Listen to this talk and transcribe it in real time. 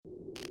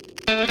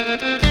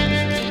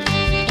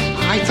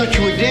I thought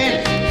you were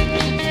dead.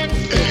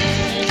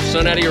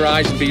 Sun out of your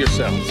eyes and be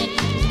yourselves.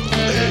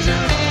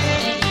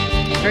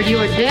 Heard you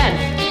were dead.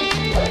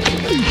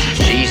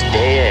 She's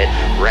dead,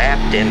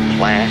 wrapped in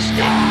plastic.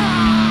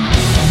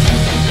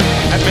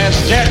 That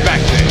man's dead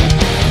back there.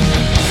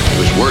 It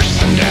was worse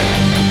than dead.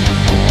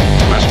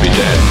 Must be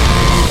dead.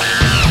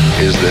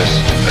 Is this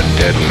a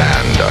dead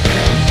man,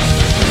 Doctor?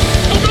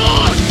 Oh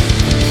God!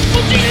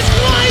 Oh Jesus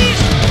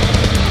Christ!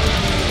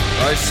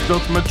 I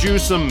spilt my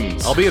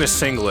juiceums. I'll be in a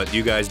singlet,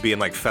 you guys be in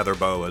like feather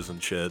boas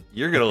and shit.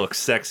 You're gonna look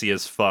sexy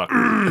as fuck.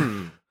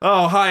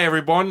 Oh, hi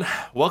everyone.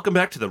 Welcome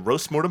back to the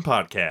Roast Mortem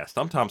Podcast.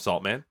 I'm Tom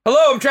Saltman.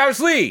 Hello, I'm Travis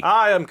Lee.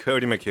 I am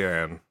Cody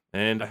McCann.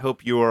 And I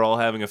hope you are all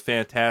having a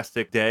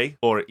fantastic day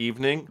or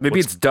evening. Maybe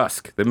it's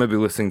dusk. They might be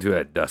listening to it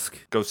at dusk.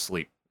 Go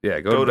sleep. Yeah,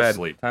 Go to to bed.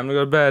 sleep. Time to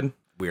go to bed.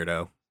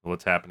 Weirdo.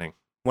 What's happening?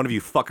 One of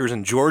you fuckers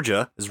in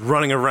Georgia is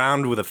running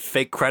around with a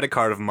fake credit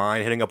card of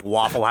mine, hitting up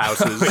Waffle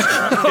Houses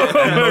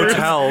and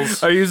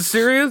motels. Are you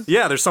serious?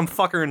 Yeah, there's some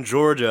fucker in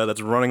Georgia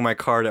that's running my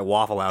card at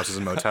Waffle Houses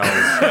and motels.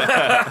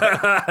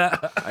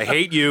 I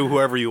hate you,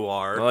 whoever you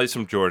are. Well, he's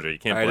from Georgia. You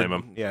can't blame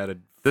him. Yeah, to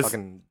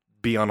fucking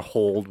be on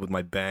hold with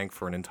my bank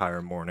for an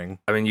entire morning.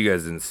 I mean, you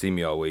guys didn't see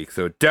me all week,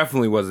 so it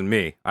definitely wasn't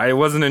me. I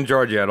wasn't in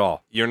Georgia at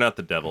all. You're not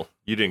the devil.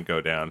 You didn't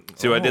go down.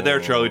 See what I did there?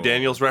 Charlie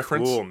Daniels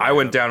reference? Cool, I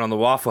went down on the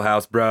Waffle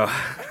House, bro.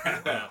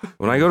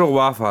 When I go to a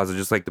Waffle House, I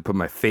just like to put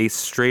my face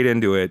straight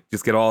into it,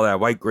 just get all that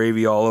white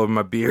gravy all over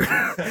my beard.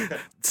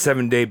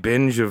 7-day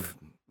binge of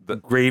the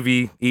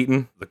gravy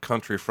eating. The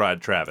country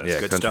fried Travis. Yeah,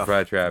 Good country stuff.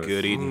 fried Travis.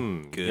 Good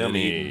eating. Good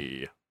yummy.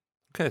 eating.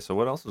 Okay, so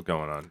what else is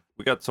going on?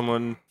 We got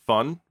someone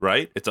fun,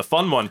 right? It's a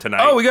fun one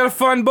tonight. Oh, we got a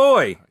fun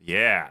boy.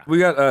 Yeah. We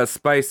got a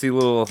spicy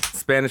little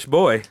Spanish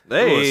boy.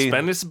 Hey.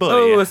 Spanish boy.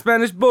 Oh, a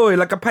Spanish boy,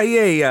 like a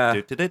paella.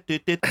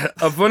 Do-do-do-do-do.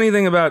 A funny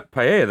thing about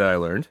paella that I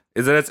learned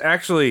is that it's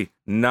actually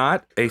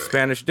not a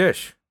Spanish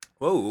dish.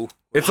 Whoa.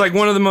 It's like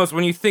one of the most,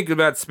 when you think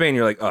about Spain,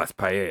 you're like, oh, it's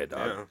paella,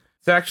 dog. Yeah.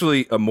 It's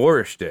actually a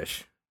Moorish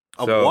dish.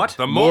 A what?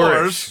 The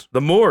Moors.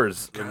 The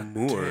Moors. The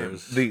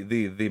Moors.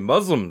 The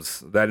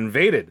Muslims that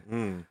invaded.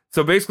 Mm.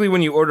 So basically,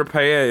 when you order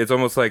paella, it's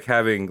almost like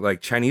having like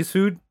Chinese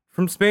food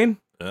from Spain.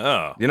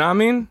 Oh. You know what I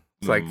mean?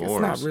 It's like, Moors.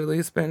 it's not really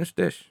a Spanish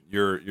dish.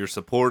 You're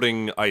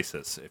supporting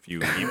ISIS if you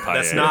eat paella.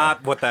 That's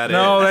not what that is.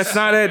 No, that's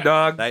not it,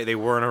 dog. They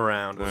weren't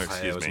around when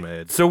excuse paella was me.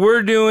 made. So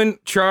we're doing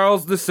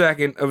Charles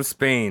II of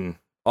Spain,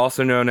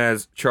 also known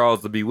as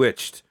Charles the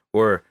Bewitched,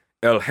 or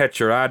El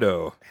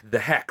Hechirado, the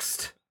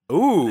Hexed.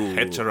 Ooh.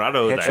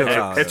 Hechirado.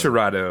 Hechirado.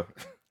 Hechirado.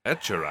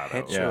 Hechirado.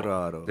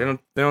 Hechirado.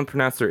 They don't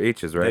pronounce their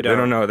H's, right? They They don't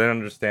don't. know. They don't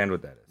understand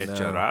what that is.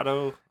 Hechirado. I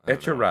don't know.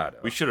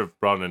 Hechirado. We should have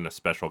brought in a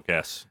special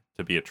guest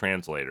to be a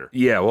translator.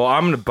 Yeah, well,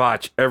 I'm gonna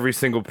botch every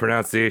single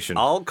pronunciation.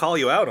 I'll call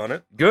you out on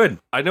it. Good.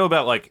 I know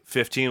about like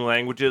 15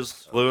 languages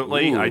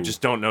fluently. Ooh. I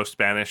just don't know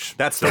Spanish.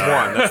 That's the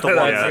one. That's the one.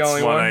 That's Yeah, the that's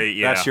only one.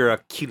 one? That's your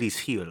Achilles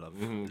heel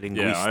of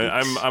linguistics.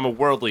 Yeah, I'm a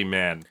worldly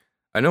man.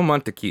 I know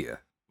Mantequilla.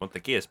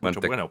 Montequilla es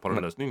mucho bueno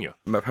para los niños.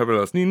 Para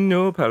los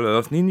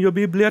niños,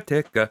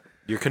 biblioteca.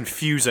 You're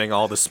confusing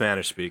all the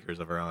Spanish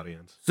speakers of our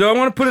audience. So I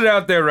want to put it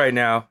out there right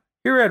now.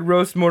 Here at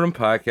Roast Mortem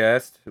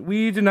Podcast,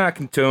 we do not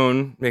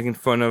condone making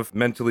fun of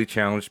mentally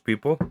challenged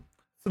people.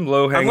 Some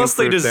low-hanging Unless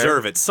they fruit there.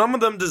 deserve it. Some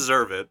of them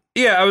deserve it.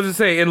 Yeah, I was going to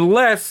say,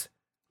 unless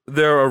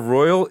they're a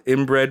royal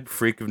inbred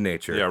freak of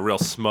nature. Yeah, real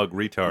smug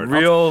retard.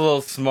 Real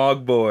little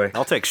smog boy.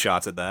 I'll take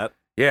shots at that.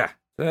 Yeah.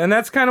 And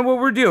that's kind of what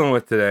we're dealing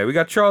with today. We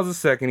got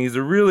Charles II. He's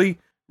a really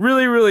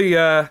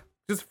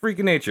just a freak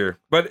of nature.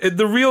 But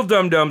the real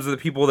dum-dums are the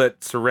people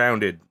that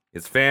surrounded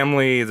his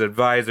family, his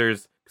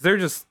advisors, because they're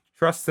just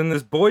trusting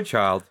this boy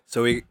child.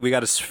 So we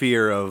got a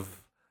sphere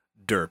of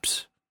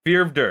derps.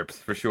 Fear of derps,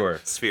 for sure.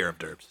 Sphere of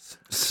derps.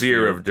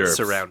 Sphere of derps.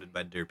 Surrounded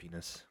by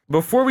derpiness.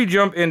 Before we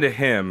jump into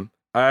him,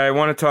 I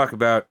want to talk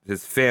about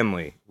his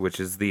family, which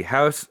is the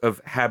House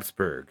of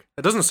Habsburg.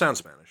 It doesn't sound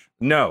Spanish.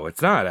 No,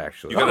 it's not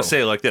actually. You gotta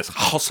say it like this.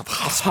 House of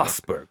Habsburg.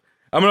 Habsburg.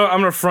 I'm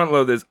gonna front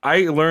load this.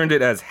 I learned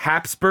it as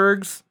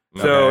Habsburgs.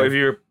 So Okay. if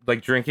you're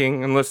like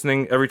drinking and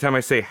listening, every time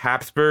I say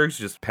Habsburgs,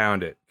 just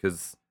pound it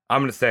because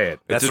I'm gonna say it.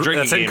 It's a drinking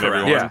that's game, incorrect.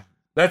 everyone. Yeah,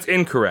 that's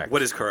incorrect.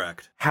 What is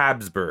correct?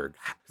 Habsburg?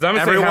 'Cause I'm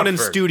gonna say Everyone in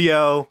Habsburg.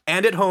 studio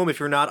and at home, if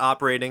you're not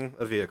operating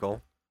a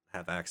vehicle,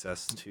 have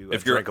access to a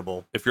If you're-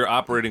 drinkable. If you're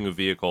operating a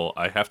vehicle,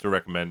 I have to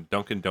recommend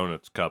Dunkin'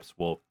 Donuts cups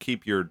will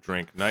keep your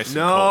drink nice and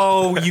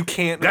cold. No, you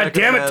can't. God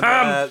damn it, recommend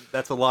Tom! that.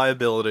 That's a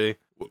liability.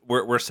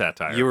 We're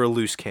satire. You're a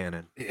loose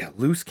cannon. Yeah,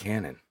 loose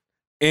cannon.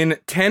 In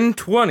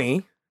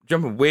 1020,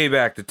 jumping way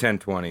back to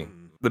 1020,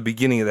 the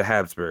beginning of the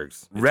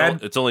Habsburgs.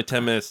 It's only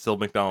 10 minutes till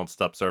McDonald's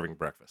stops serving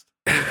breakfast.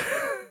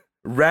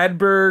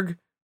 Radberg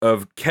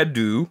of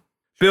Kedu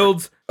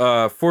builds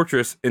a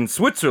fortress in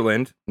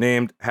Switzerland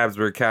named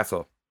Habsburg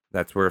Castle.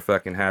 That's where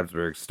fucking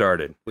Habsburg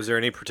started. Was there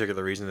any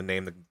particular reason to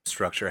name the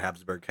structure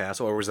Habsburg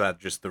Castle, or was that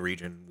just the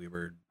region we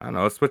were? I don't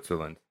know, it's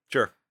Switzerland.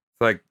 Sure, It's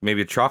like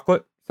maybe a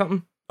chocolate,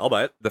 something. I'll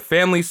buy it. The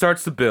family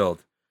starts to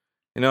build.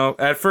 You know,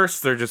 at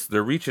first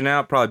they're reaching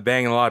out, probably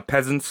banging a lot of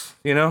peasants,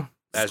 you know,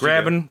 As just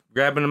you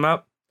grabbing them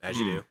up. As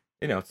you do.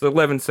 You know, it's the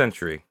 11th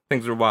century.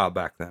 Things were wild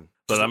back then.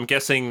 But I'm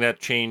guessing that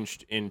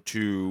changed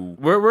into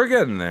We're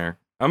getting there.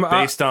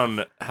 based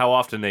on how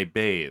often they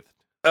bathed.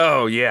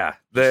 Oh yeah,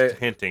 Just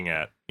hinting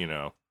at, you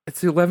know.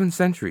 it's the 11th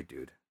century,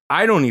 dude.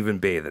 I don't even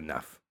bathe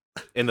enough.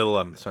 In the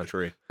 11th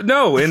century.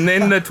 No, in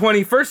the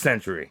 21st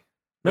century.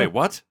 Wait,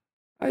 what?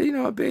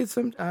 I bathe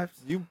sometimes.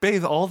 You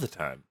bathe all the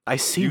time. I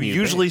see You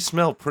usually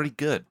smell pretty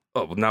good.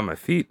 Oh, well, not my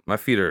feet. My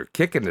feet are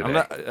kicking today. I'm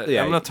not.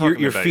 Yeah, I'm not talking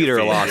your about feet your are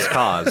a lost Yeah.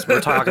 cause. We're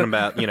talking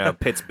about,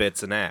 pits,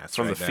 bits, and ass.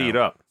 From right the feet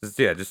now. up.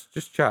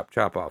 Just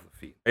chop off the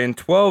feet. In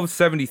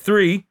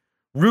 1273,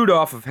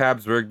 Rudolf of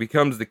Habsburg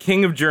becomes the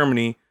king of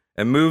Germany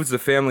and moves the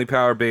family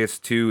power base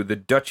to the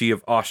Duchy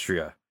of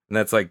Austria. And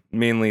that's like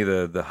mainly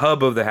the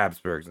hub of the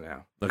Habsburgs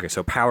now. Okay,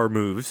 so power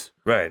moves.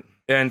 Right.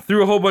 And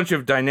through a whole bunch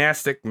of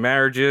dynastic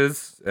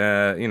marriages,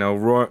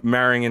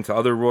 marrying into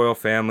other royal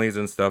families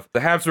and stuff,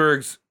 the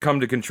Habsburgs come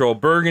to control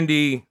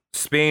Burgundy,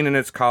 Spain and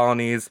its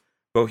colonies,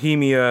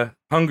 Bohemia,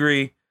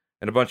 Hungary,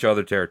 and a bunch of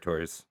other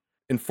territories.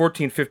 In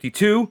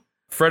 1452,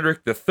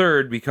 Frederick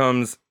III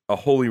becomes a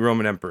Holy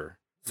Roman Emperor.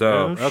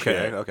 So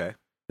Okay.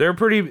 they're a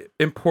pretty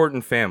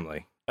important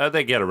family.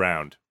 They get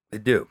around. They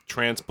do.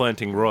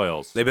 Transplanting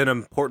royals. They've been an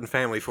important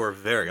family for a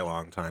very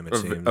long time, it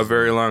seems. A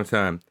very long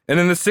time. And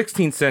in the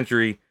 16th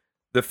century,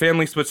 the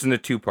family splits into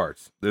two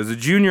parts. There's the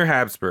Junior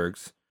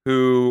Habsburgs,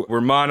 who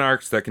were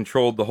monarchs that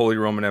controlled the Holy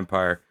Roman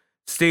Empire,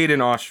 stayed in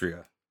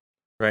Austria,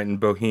 right, in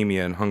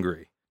Bohemia and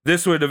Hungary.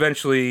 This would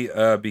eventually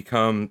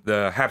become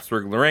the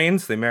Habsburg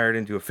Lorraines. They married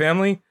into a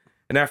family.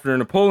 And after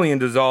Napoleon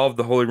dissolved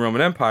the Holy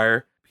Roman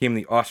Empire, became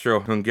the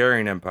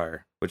Austro-Hungarian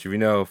Empire, which, if you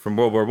know, from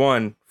World War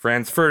I,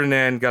 Franz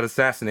Ferdinand got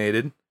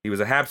assassinated. He was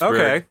a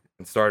Habsburg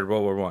and started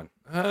World War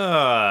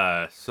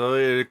I. So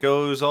it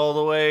goes all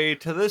the way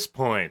to this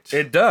point.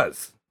 It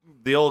does.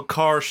 The old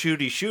car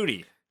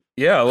shooty.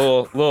 Yeah, a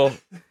little.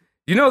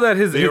 You know that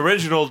The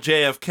original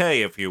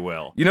JFK, if you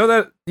will. You know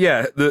that?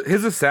 Yeah,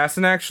 his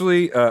assassin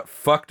actually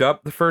fucked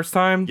up the first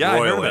time. Yeah, I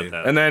heard Royally.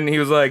 about that. And then he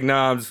was like,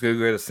 "Nah, I'm just gonna go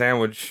get a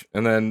sandwich."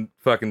 And then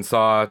fucking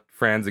saw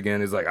Franz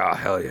again. He's like, "Oh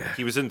hell yeah!"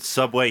 He was in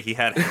Subway. He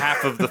had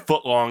half of the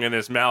footlong in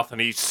his mouth,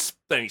 and he spit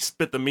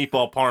the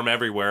meatball parm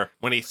everywhere.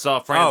 When he saw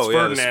Franz the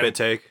Ferdinand, spit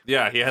take.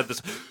 yeah, he had this.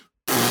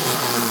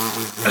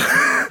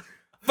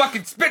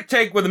 Fucking spit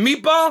take with a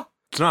meatball.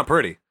 It's not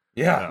pretty.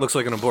 Yeah. Looks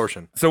like an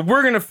abortion. So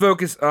we're gonna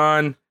focus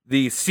on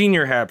the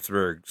senior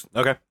Habsburgs,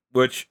 Okay.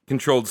 which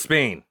controlled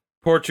Spain,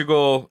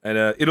 Portugal, and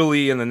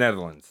Italy and the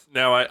Netherlands.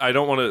 Now, I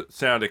don't want to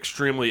sound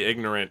extremely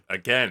ignorant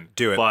again.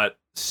 Do it. But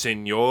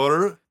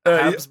Senor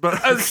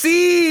Habsburg.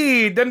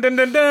 See, dun, dun,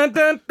 dun, dun,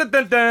 dun,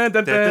 dun, dun,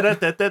 dun, dun,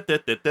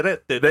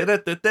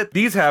 dun.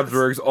 These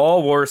Habsburgs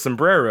all wore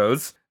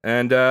sombreros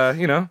and,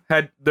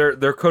 had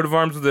their coat of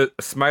arms with a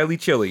smiley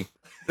chili.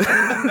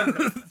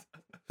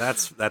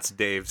 That's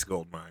Dave's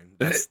gold mine.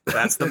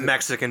 That's the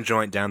Mexican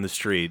joint down the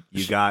street.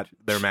 You got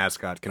their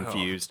mascot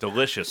confused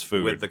Delicious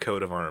food. with the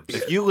coat of arms.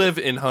 If you live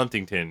in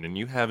Huntington and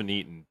you haven't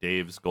eaten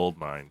Dave's Gold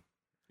Mine,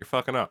 you're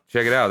fucking up.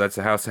 Check it out. That's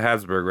the House of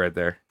Habsburg right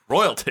there.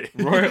 Royalty.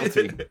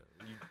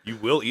 You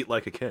will eat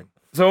like a king.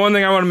 So one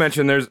thing I want to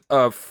mention, there's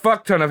a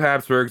fuck ton of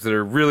Habsburgs that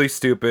are really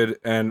stupid,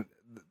 and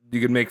you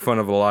can make fun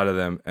of a lot of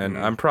them. And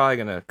I'm probably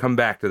going to come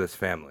back to this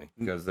family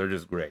because they're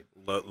just great.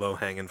 Low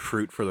hanging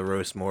fruit for the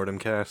roast mortem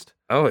cast.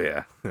 Oh,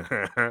 yeah.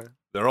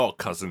 They're all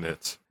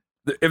cousin-its.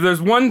 If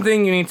there's one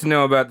thing you need to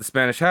know about the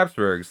Spanish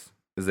Habsburgs,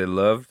 is they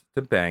loved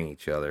to bang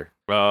each other.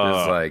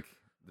 It's like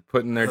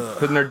putting their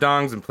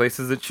dongs in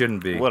places it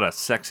shouldn't be. What a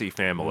sexy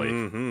family.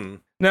 Mm-hmm.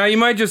 Now, you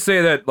might just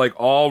say that, like,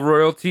 all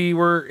royalty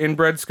were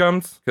inbred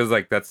scums, because,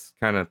 like, that's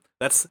kind of...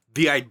 That's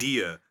the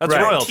idea. That's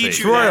Right. royalty. Teach It's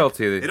you that-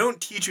 royalty. They don't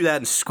teach you that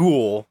in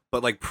school,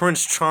 but like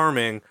Prince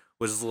Charming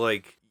was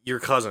like your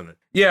cousin.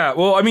 Yeah,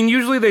 well, I mean,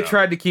 usually they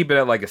tried to keep it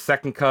at, like, a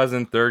second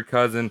cousin, third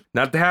cousin.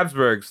 Not the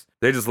Habsburgs.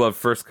 They just love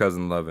first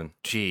cousin loving.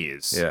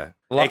 Jeez. Yeah.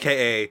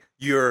 AKA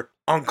your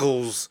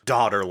uncle's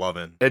daughter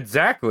loving.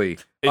 Exactly.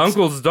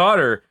 Uncle's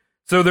daughter.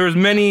 So there was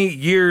many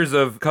years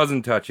of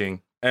cousin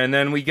touching. And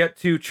then we get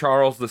to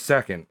Charles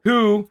II,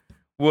 who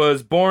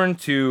was born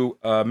to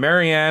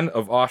Marianne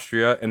of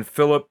Austria and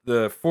Philip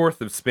IV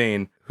of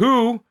Spain,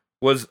 who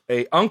was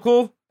a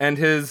uncle and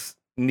his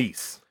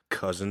niece.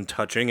 Cousin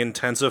touching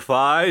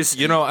intensifies.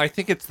 You know, I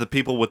think it's the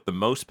people with the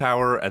most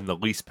power and the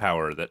least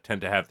power that tend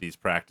to have these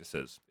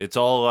practices. It's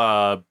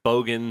all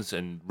bogans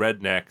and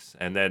rednecks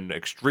and then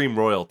extreme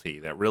royalty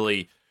that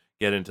really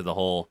get into the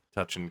whole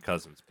touching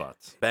cousins'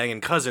 butts.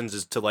 Banging cousins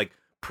is to like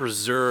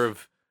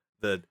preserve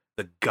the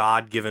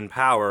God-given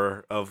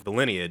power of the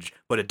lineage,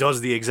 but it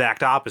does the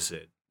exact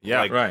opposite. Yeah,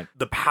 like, right.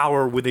 The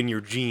power within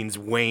your genes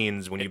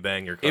wanes when you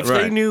bang your If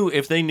cousin.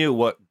 they knew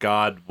what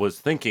God was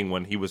thinking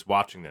when he was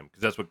watching them,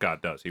 because that's what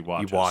God does. He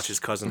watches. You watch his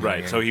cousin Right,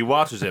 banging. so he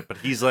watches it, but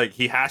he's like,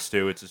 he has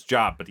to. It's his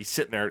job. But he's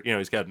sitting there,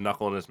 he's got a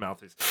knuckle in his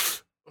mouth.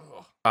 He's,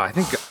 I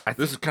think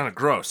this is kind of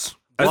gross.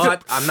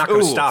 But I'm not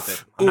going to Ooh. stop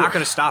it. I'm not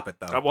going to stop it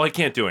though. Well, he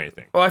can't do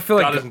anything. Well, I feel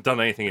like God hasn't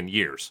done anything in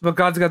years. but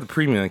God's got the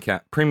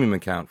premium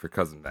account for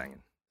cousin banging.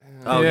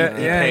 Oh, Yeah,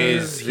 he yeah,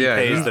 pays. He yeah,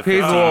 pays he the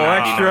pays a little $15.99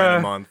 extra.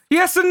 a month. He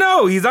has to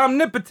know. He's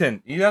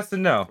omnipotent. He has to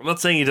know. I'm not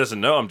saying he doesn't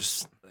know. I'm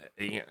just.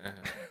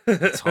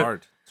 It's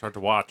hard. It's hard to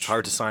watch. It's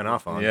hard to sign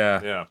off on.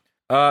 Yeah.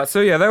 Yeah.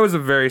 So yeah, that was a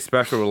very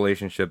special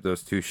relationship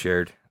those two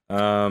shared.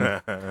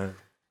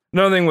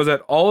 Another thing was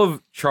that all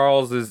of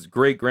Charles's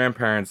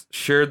great-grandparents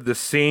shared the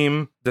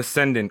same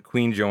descendant,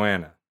 Queen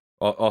Joanna,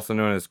 also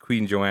known as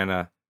Queen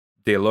Joanna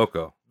de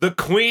Loco. The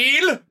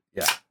Queen?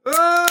 Yeah.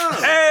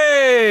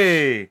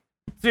 Hey!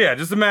 So yeah,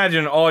 just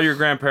imagine all your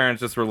grandparents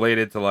just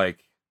related to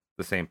like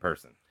the same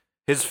person.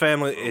 His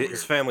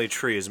family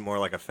tree is more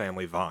like a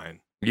family vine.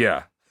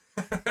 Yeah.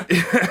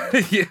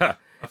 Yeah.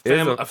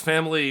 A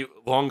family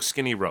long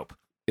skinny rope.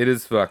 It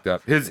is fucked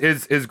up.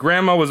 His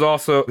grandma was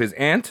also his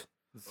aunt.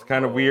 It's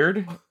kind of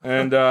weird.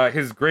 And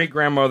his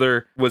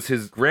great-grandmother was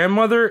his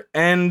grandmother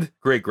and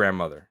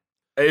great-grandmother.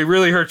 It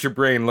really hurts your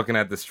brain looking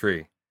at this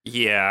tree.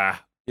 Yeah.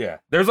 Yeah.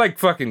 There's like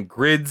fucking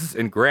grids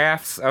and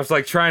graphs. I was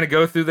like trying to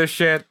go through this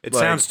shit. It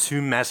like, sounds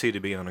too messy to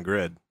be on a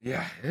grid.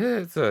 Yeah,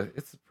 it's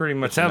pretty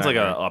much It sounds like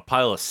nightmare. a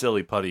pile of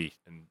silly putty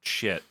and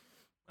shit.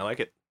 I like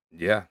it.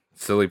 Yeah,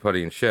 silly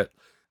putty and shit.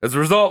 As a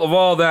result of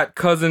all that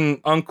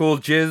cousin uncle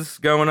jizz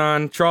going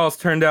on, Charles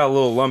turned out a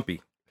little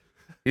lumpy.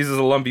 He's just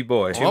a lumpy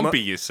boy. Lumpy,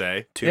 you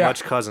say? Too Yeah.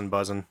 much cousin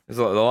buzzing. There's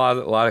a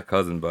lot of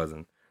cousin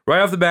buzzing. Right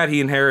off the bat,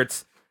 he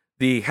inherits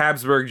the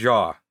Habsburg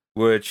jaw,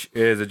 which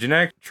is a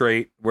genetic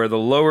trait where the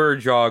lower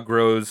jaw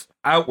grows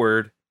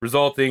outward,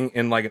 resulting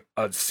in like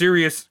a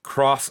serious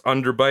cross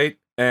underbite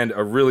and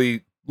a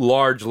really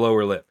large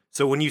lower lip.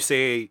 So when you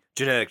say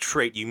genetic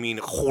trait, you mean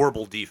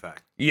horrible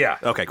defect. Yeah.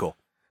 Okay, cool.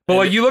 But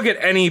like you look at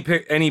any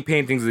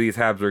paintings of these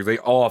Habsburgs, they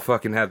all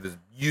fucking have this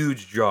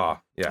huge jaw.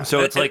 Yeah.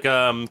 So it's like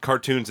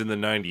cartoons in the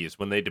 90s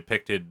when they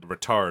depicted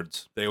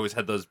retards. They always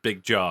had those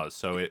big jaws.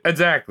 So it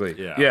Exactly.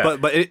 Yeah. Yeah.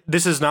 But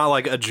this is not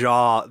like a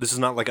jaw. This is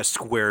not like a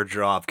square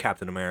jaw of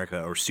Captain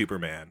America or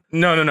Superman.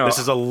 No. This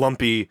is a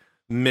lumpy,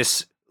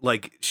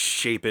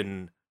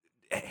 shapen,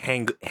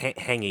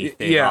 hangy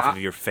thing Yeah, off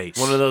of your face.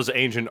 one of those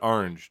Ancient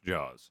Orange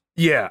jaws.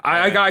 Yeah,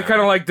 I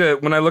kind of like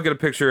when I look at a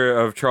picture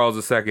of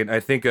Charles II, I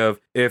think of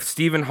if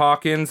Stephen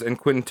Hawkins and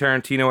Quentin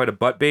Tarantino had a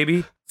butt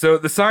baby. So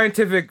the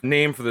scientific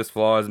name for this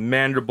flaw is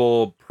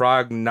mandible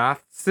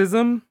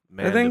prognathism,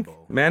 I think.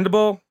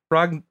 Mandible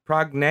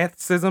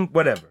prognathism,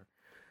 whatever.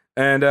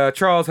 And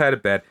Charles had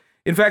it bad.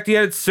 In fact, he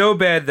had it so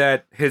bad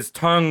that his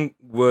tongue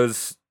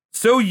was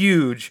so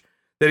huge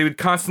that he would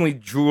constantly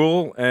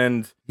drool,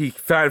 and he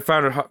found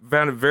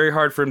it very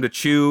hard for him to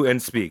chew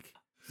and speak.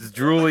 This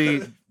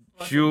drooly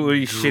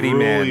shitty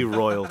man. Drooly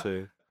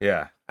royalty.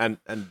 Yeah. And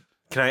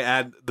can I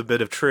add the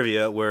bit of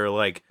trivia where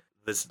like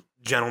this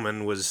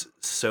gentleman was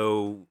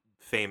so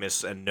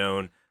famous and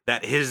known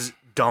that his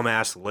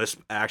dumbass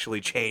lisp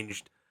actually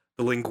changed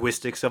the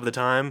linguistics of the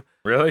time?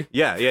 Really?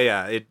 Yeah.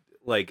 It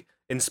like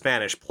in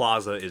Spanish,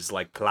 plaza is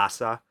like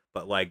plaza,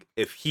 but like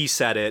if he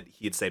said it,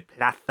 he'd say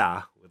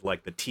plaza with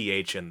like the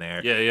th in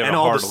there. Yeah, you have and a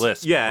all hard the,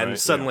 lisp, Yeah, right? and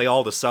suddenly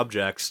all the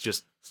subjects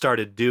just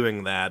started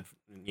doing that,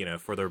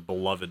 for their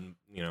beloved,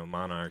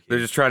 monarchy. They're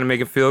just trying to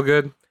make it feel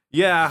good?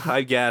 Yeah,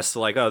 I guess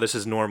like, oh, this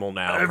is normal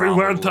now.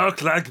 Everyone probably.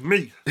 talks like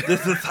me.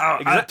 This is how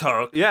I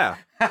talk. Yeah.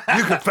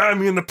 You can find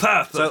me in the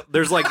plaza. So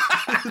there's like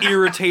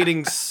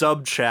irritating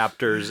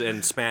sub-chapters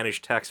in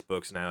Spanish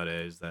textbooks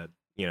nowadays that,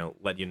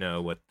 let you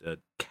know what the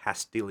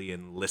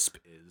Castilian lisp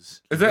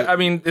is. Is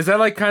that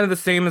like kind of the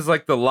same as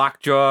like the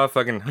lockjaw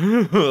fucking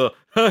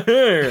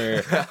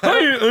hey,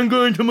 I'm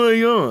going to my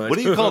yacht. What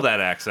do you call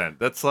that accent?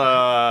 That's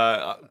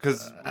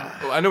because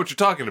I know what you're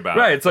talking about.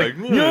 Right, it's like,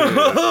 yeah.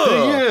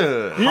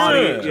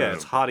 Haughty, yeah,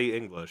 it's haughty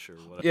English or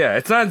whatever. Yeah,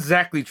 it's not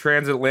exactly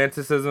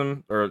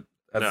transatlanticism or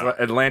No.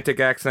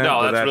 Atlantic accent. No,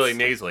 but that's really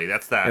nasally.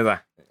 That's that. it's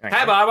like,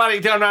 Hey, boy, what are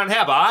you doing on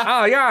here, boy?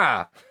 oh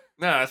yeah.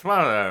 No, it's one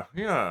of the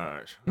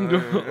yes.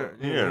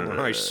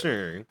 I see.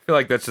 I feel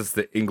like that's just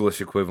the English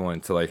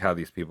equivalent to like how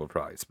these people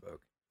probably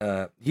spoke.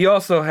 He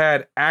also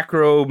had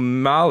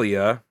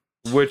acromegalia,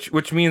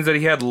 which means that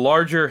he had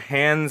larger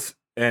hands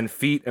and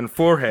feet and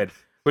forehead,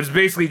 which is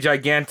basically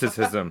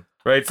giganticism,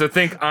 right? So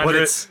think But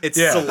Andre. it's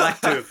yeah.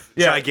 selective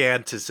Yeah.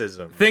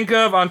 giganticism. Think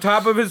of on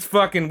top of his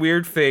fucking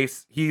weird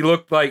face, he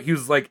looked like he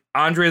was like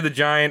Andre the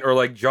Giant or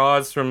like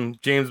Jaws from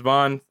James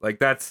Bond. Like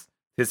that's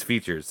his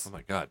features. Oh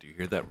my god, do you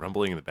hear that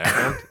rumbling in the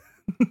background?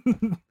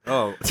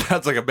 Oh, It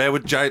sounds like a man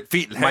with giant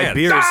feet and my hands.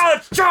 beer is, Oh,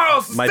 it's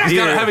Charles! my He's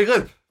got a beer. heavy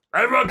lip.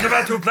 Everyone come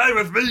out to play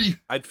with me.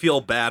 I'd feel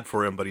bad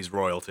for him, but he's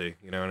royalty.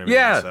 You know what I mean?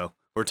 Yeah. So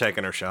we're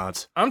taking our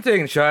shots. I'm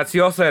taking shots. He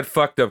also had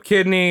fucked up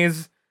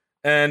kidneys,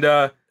 and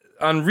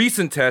on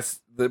recent tests,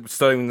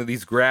 studying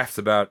these graphs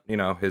about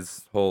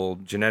his whole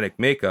genetic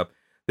makeup,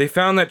 they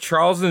found that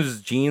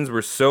Charles's genes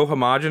were so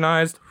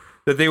homogenized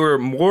that they were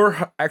more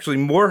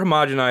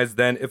homogenized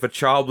than if a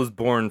child was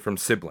born from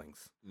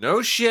siblings.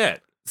 No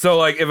shit. So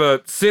like if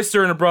a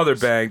sister and a brother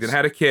banged and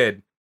had a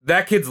kid,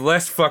 that kid's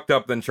less fucked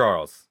up than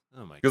Charles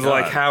Oh my god. because of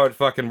like how it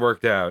fucking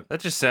worked out. That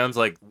just sounds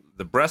like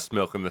the breast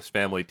milk in this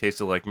family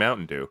tasted like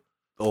Mountain Dew.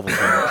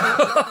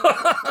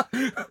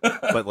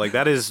 But like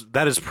that is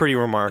pretty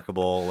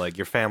remarkable. Like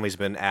your family's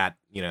been at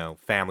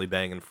family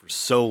banging for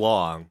so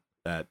long.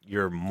 that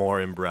you're more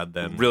inbred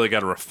than Really got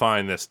to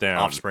refine this down.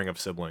 offspring of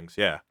siblings.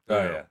 Yeah. Oh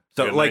yeah.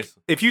 So, Good, like, nice.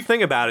 if you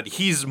think about it,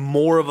 he's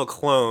more of a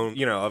clone,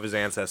 of his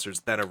ancestors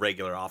than a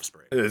regular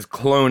offspring. It is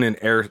clone in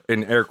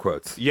air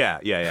quotes. Yeah.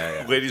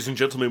 Ladies and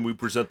gentlemen, we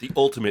present the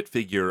ultimate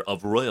figure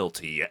of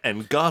royalty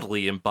and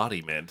godly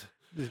embodiment.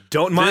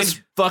 Don't mind,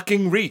 This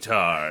fucking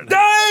retard.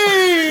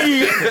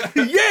 Hey!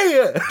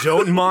 Yeah.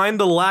 don't mind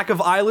the lack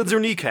of eyelids or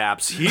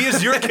kneecaps. He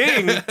is your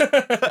king.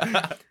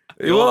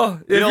 Well,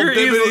 if The old you're,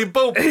 bibbidi easily,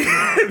 boop.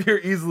 if you're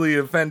easily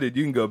offended,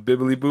 you can go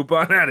bibbly boop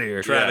on out of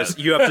here. Travis,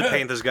 you have to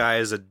paint this guy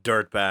as a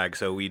dirtbag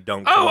so we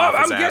don't. Oh, kill off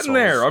I'm his getting assholes.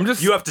 there. I'm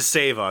just- You have to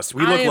save us.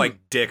 We I look am-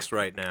 like dicks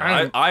right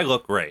now. I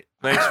look great.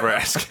 Thanks for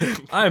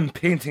asking. I'm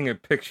painting a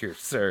picture,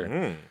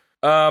 sir.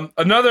 Mm.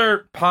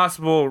 Another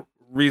possible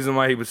reason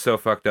why he was so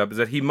fucked up is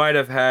that he might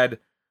have had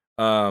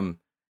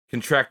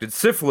contracted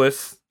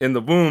syphilis in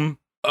the womb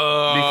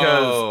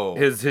Oh.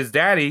 because his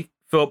daddy,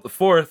 Philip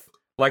IV,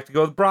 liked to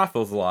go to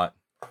brothels a lot.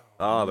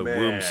 Oh, the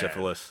womb Man.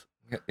 syphilis.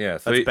 Yeah,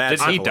 so That's bad. Did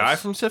he syphilis. die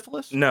from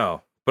syphilis?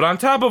 No. But on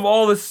top of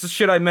all this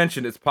shit I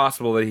mentioned, it's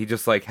possible that he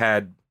just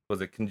had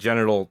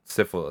congenital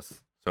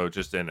syphilis. So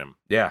just in him,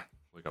 Yeah.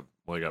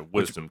 like a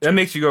wisdom. That tooth.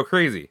 makes you go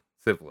crazy.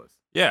 Syphilis.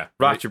 yeah.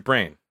 Rot your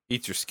brain.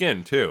 Eats your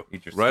skin too.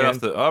 Eat your right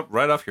skin.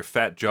 right off your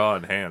fat jaw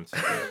and hands.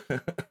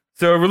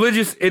 So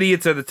religious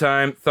idiots at the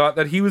time thought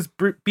that he was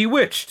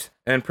bewitched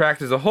and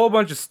practiced a whole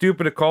bunch of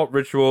stupid occult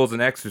rituals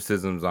and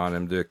exorcisms on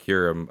him to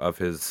cure him of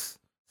his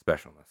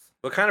specialness.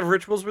 What kind of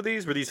rituals were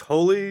these? Were these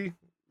holy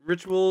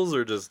rituals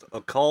or just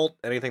occult?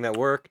 Anything that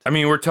worked? I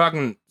mean, we're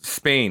talking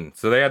Spain,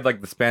 so they had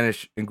the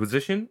Spanish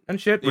Inquisition and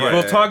shit, which Yeah,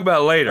 we'll yeah, talk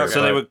about later.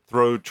 So they but- would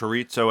throw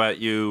chorizo at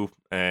you,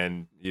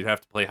 and you'd have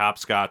to play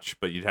hopscotch,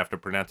 but you'd have to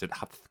pronounce it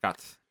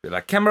hopscotch. be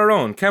like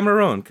Cameron,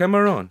 Cameron,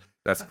 Cameron.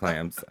 That's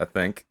clams, I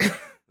think.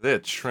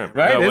 It's shrimp.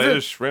 Right, No, is it it?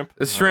 is shrimp.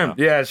 It's shrimp.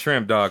 Yeah, it's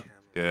shrimp, dog.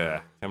 Yeah,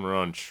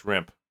 Cameron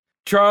shrimp.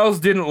 Charles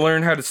didn't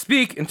learn how to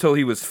speak until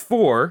he was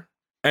 4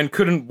 and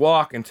couldn't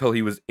walk until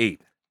he was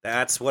 8.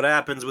 That's what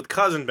happens with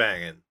cousin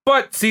banging.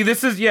 But see,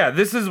 this is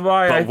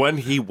why But when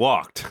he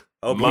walked,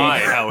 Oh, my,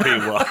 boy. how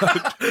he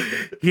walked.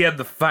 he had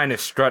the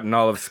finest strut in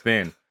all of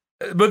Spain.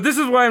 But this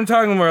is why I'm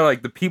talking where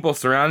the people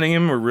surrounding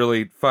him were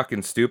really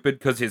fucking stupid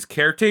because his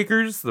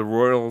caretakers, the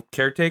royal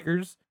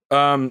caretakers,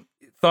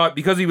 thought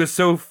because he was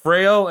so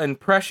frail and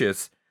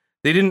precious,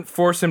 they didn't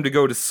force him to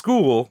go to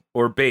school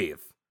or bathe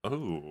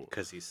Oh,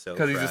 Because he's so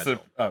because he's just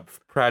fragile. a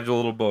fragile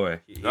little boy.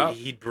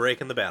 He'd break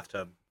in the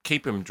bathtub.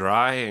 keep him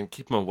dry and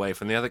keep him away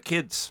from the other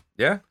kids.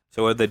 Yeah?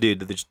 So what'd they do?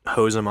 Did they just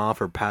hose him off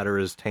or powder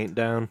his taint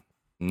down?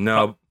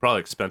 No, Probably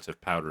expensive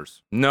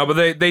powders. no, but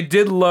they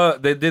did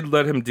let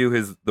him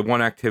do the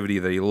one activity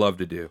that he loved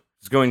to do.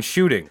 He's going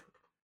shooting.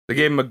 They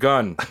gave him a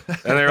gun,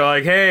 and they were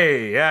like,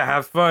 "Hey, yeah,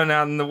 have fun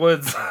out in the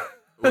woods."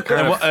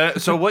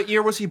 So what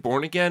year was he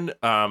born again?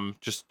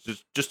 Just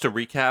to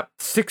recap,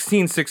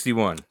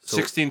 1661.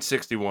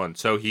 1661.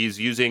 So he's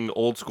using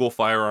old school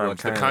firearms,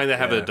 the kinda- kind that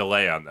have yeah. a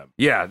delay on them.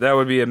 Yeah, that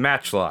would be a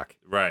matchlock.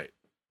 Right.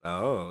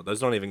 Oh, those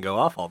don't even go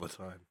off all the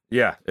time.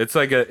 Yeah, it's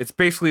it's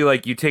basically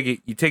like you take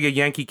a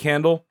Yankee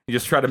candle, you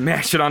just try to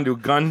mash it onto a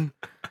gun,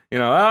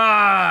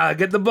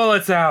 get the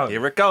bullets out.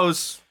 Here it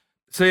goes.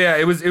 So yeah,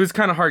 it was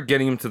kind of hard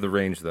getting him to the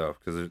range though,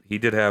 because he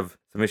did have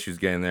some issues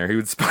getting there. He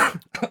would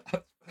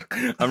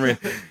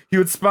he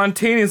would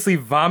spontaneously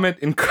vomit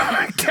in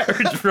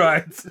carriage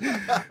rides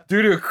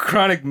due to a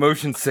chronic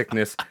motion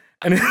sickness,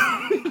 and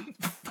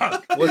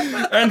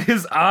and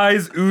his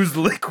eyes oozed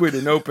liquid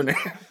in open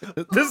air.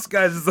 This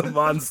guy's just a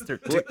monster.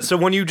 Dude. So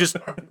when you just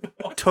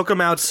took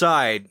him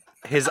outside,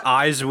 his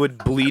eyes would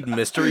bleed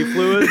mystery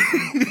fluid?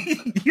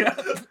 Yeah.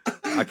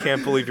 I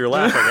can't believe you're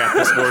laughing at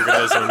this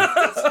organism.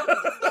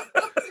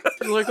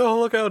 You're like, oh,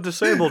 look how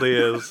disabled he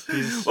is.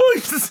 He's... Well,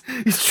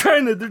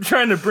 they're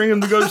trying to bring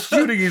him to go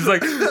shooting. He's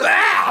like,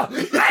 "Ah!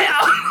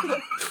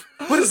 Ah!"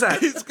 What is that?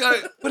 He's got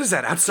What is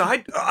that,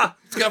 outside? Ah!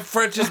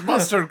 French's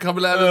mustard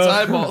coming out of his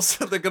eyeballs.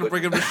 They're gonna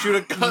bring him to shoot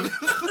a gun.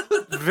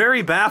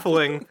 Very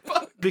baffling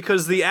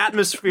because the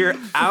atmosphere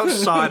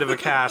outside of a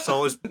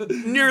castle is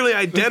nearly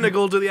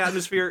identical to the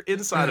atmosphere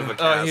inside of a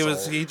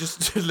castle. He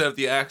just didn't have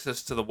the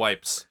access to the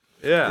wipes.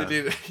 Yeah.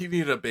 He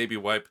needed a baby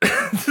wipe.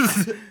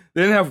 They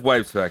didn't have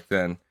wipes back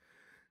then.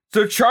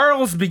 So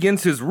Charles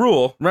begins his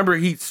rule. Remember,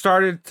 he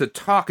started to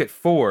talk at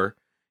 4.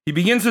 He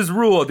begins his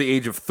rule at the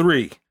age of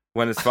 3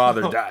 when his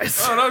father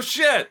dies. Oh no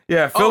shit!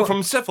 Yeah,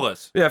 from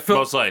syphilis. Yeah,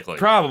 most likely.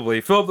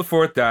 Probably. Philip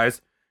IV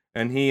dies,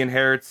 and he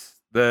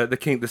inherits the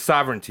king, the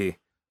sovereignty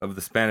of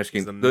the Spanish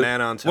He's kingdom. the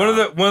man on top.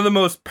 One of the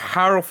most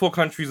powerful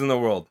countries in the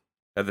world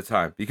at the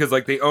time, because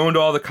they owned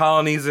all the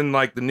colonies in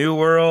the New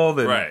World,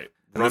 and Right.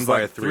 and Run this,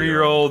 by a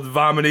 3-year-old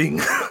vomiting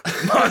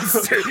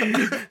monster.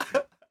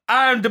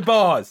 I'm the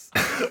boss.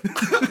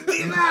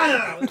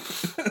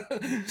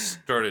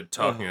 Started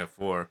talking at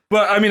 4.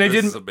 But I mean, I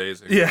This is didn't.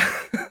 amazing. Yeah.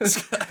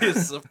 This guy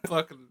is a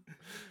fucking.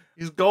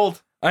 He's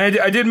gold. I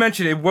did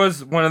mention it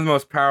was one of the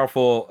most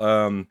powerful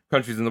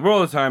countries in the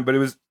world at the time, but it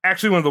was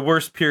actually one of the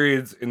worst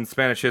periods in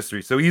Spanish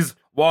history. So he's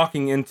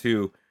walking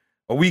into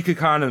a weak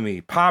economy,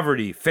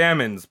 poverty,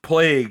 famines,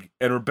 plague,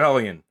 and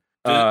rebellion.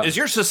 Is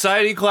your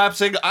society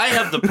collapsing? I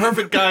have the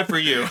perfect guy for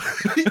you.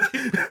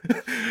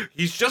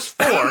 He's just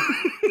 4.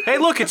 Hey,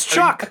 look, it's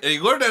Chuck. And he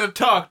learned how to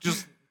talk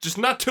just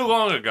not too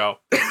long ago.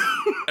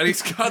 And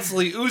he's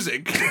constantly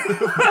oozing.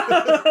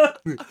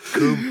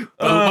 Oh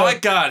my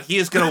God, he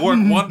is going to work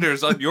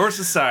wonders on your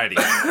society.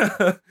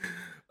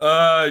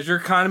 Is your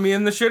economy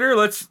in the shitter?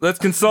 Let's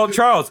consult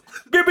Charles.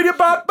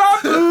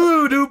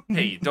 Bibbidi-bop-bop-boo-doop.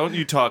 Hey, don't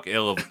you talk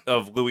ill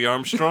of Louis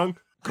Armstrong?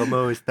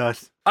 ¿Cómo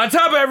estás? On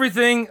top of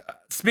everything,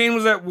 Spain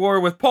was at war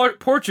with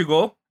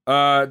Portugal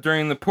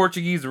during the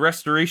Portuguese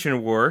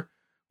Restoration War,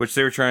 which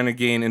they were trying to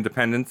gain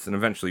independence and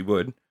eventually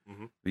would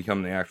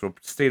become the actual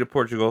state of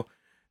Portugal.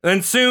 And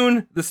then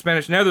soon, the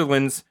Spanish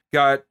Netherlands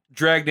got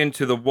dragged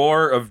into the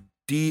War of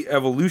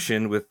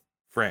De-Evolution with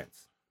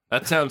France.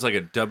 That sounds like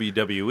a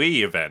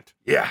WWE event.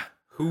 Yeah.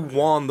 Who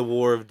won the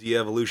War of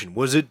De-Evolution?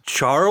 Was it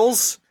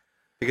Charles?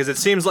 Because it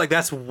seems like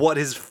that's what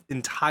his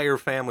entire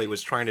family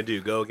was trying to do,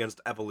 go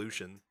against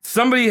evolution.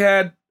 Somebody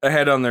had a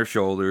head on their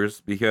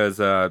shoulders because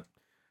the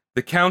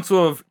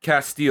Council of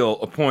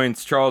Castile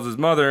appoints Charles's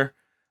mother,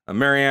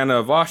 Mariana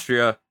of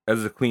Austria,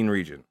 as the queen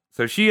regent.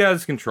 So she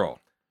has control.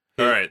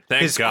 All right,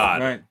 thank God.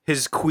 Right.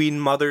 His queen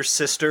mother,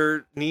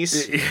 sister,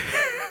 niece.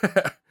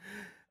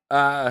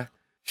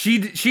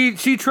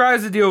 She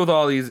tries to deal with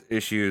all these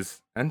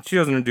issues, and she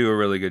doesn't do a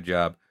really good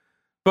job.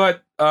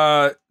 But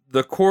the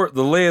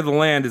lay of the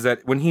land is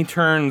that when he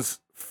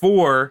turns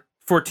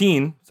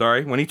 14,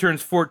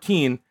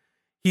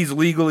 he's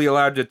legally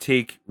allowed to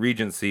take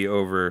regency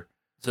over.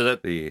 So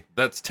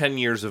that's 10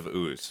 years of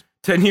ooze.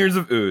 10 years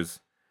of ooze.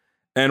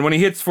 And when he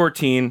hits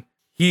 14,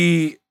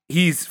 he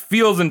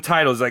feels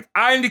entitled. He's like,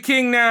 I'm the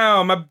king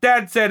now. My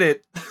dad said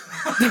it.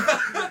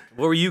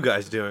 What were you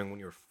guys doing when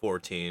you were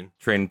 14?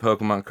 Trading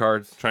Pokemon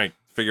cards. Trying to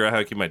figure out how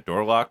to keep my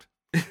door locked.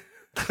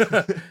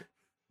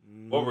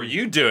 What were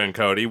you doing,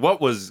 Cody?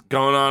 What was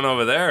going on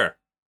over there?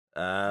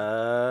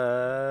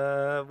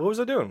 What was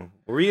I doing?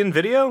 Were we in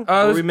video?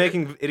 Were we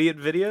making idiot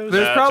videos?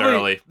 There's That's probably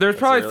early. there's That's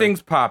probably early.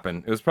 things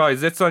popping. It was probably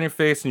zits on your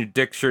face and your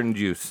dick, shirt, and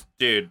juice.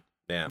 Dude,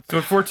 Yeah.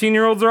 That's what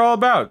 14-year-olds are all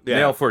about. Yeah.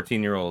 Male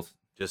 14-year-olds.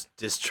 Just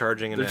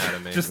discharging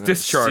anatomy. Just see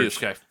discharge. this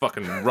guy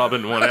fucking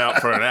rubbing one out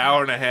for an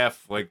hour and a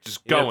half, like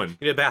just going.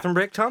 You need a bathroom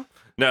break, Tom?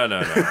 No.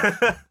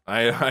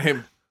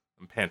 I'm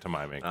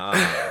pantomiming.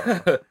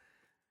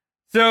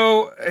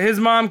 So his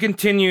mom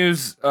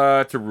continues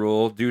to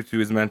rule due to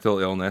his mental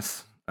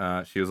illness.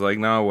 She was like,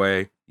 "No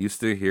way, you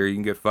still here? You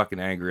can get fucking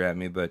angry at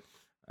me, but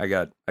I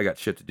got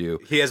shit to do."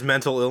 He has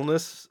mental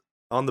illness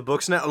on the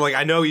books now. Like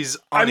I know he's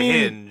I mean-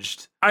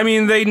 unhinged. I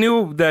mean, they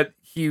knew that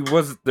he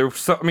was there.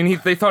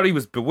 They thought he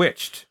was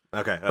bewitched.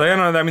 Okay. Like, I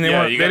don't know. I mean, they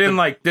Yeah, weren't, you they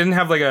got didn't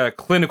have like a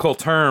clinical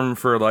term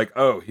for like,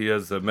 oh, he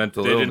has a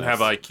mental They illness. didn't have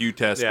IQ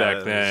tests back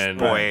this then.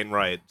 boy ain't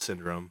right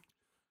syndrome.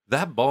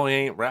 That boy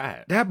ain't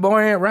right. That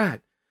boy ain't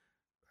right.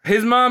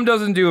 His mom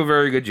doesn't do a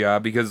very good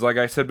job because, like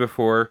I said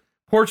before,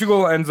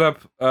 Portugal ends up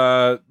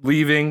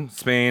leaving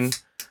Spain,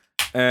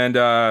 and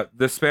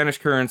the Spanish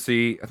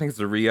currency, I think it's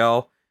the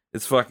real,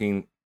 is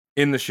fucking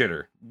in the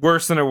shitter.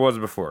 Worse than it was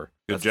before.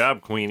 Good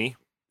job, Queenie.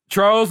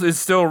 Charles is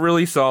still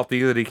really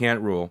salty that he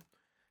can't rule,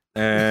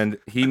 and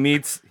he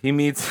meets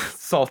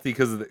salty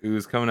because of the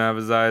ooze coming out of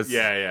his eyes.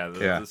 Yeah.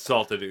 The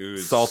salted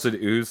ooze. Salted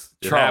ooze.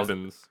 It Charles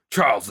happens.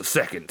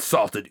 II,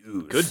 salted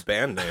ooze. Good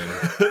band name.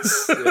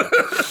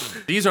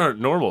 These aren't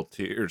normal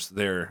tears.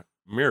 They're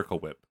Miracle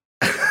Whip.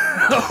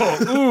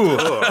 Ooh.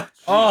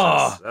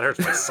 Oh, that hurts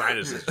my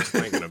sinuses just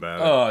thinking about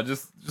it. Oh,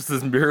 just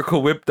this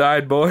Miracle Whip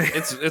died boy.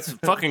 It's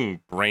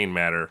fucking brain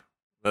matter.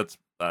 That's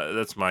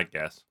my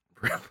guess.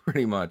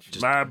 Pretty much.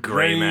 My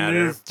gray brain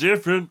matter. is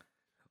different.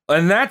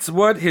 And that's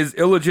what his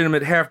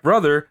illegitimate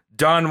half-brother,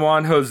 Don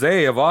Juan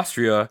Jose of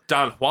Austria,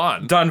 Don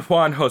Juan. Don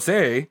Juan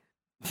Jose,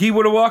 he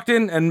would have walked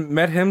in and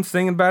met him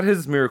singing about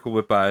his Miracle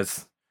Whip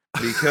eyes.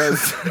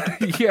 Because,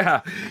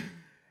 yeah.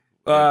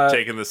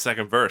 Taking the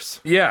second verse.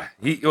 Yeah,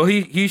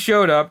 he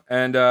showed up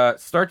and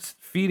starts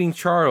feeding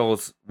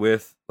Charles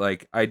with,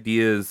 like,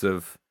 ideas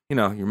of,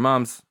 your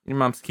mom's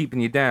keeping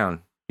you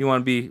down. You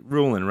want to be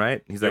ruling,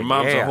 right? He's Your like,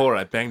 mom's yeah. a whore.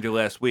 I banged her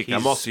last week. I'm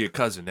He's- also your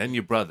cousin and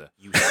your brother.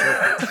 You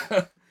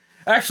serpent.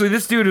 Actually,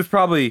 this dude is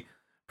probably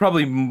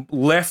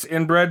less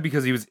inbred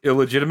because he was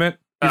illegitimate.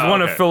 He's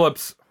one of okay.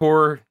 Philip's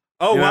horror.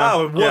 Oh Yeah.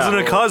 wow, it wasn't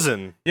Yeah. a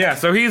cousin. Yeah,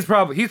 so he's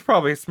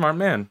probably a smart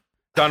man.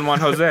 Don Juan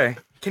Jose.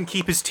 Can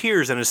keep his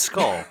tears in his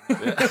skull.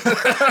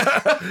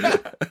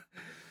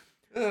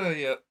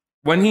 Yeah.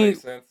 When he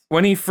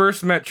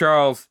first met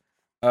Charles,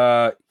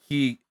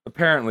 he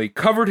apparently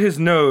covered his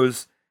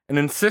nose and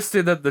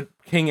insisted that the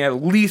king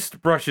at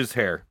least brush his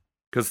hair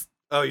because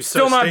Oh, he's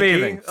still so not stinky?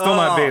 bathing. Still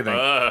not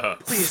bathing.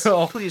 Please,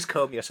 Still- please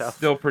comb yourself.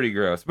 Still pretty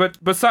gross.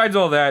 But besides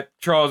all that,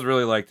 Charles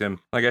really liked him.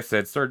 Like I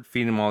said, started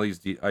feeding him all these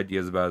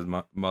ideas about his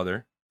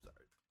mother.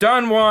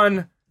 Don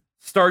Juan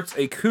starts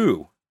a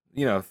coup,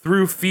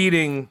 through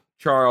feeding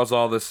Charles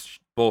all this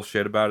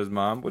bullshit about his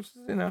mom, which is,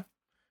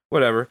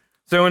 whatever.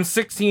 So in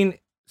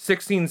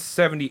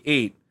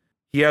 1678,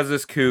 he has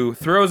this coup,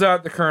 throws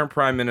out the current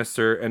prime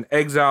minister, and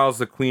exiles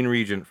the queen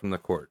regent from the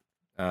court.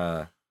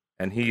 And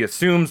and he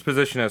assumes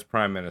position as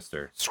prime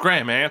minister.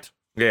 Scram, Aunt.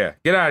 Yeah,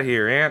 get out of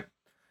here, Aunt.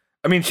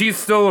 I mean, she's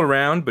still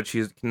around, but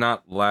she's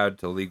not allowed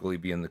to legally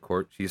be in the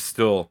court. She's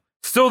still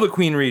the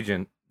queen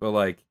regent, but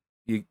like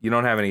you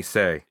don't have any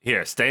say.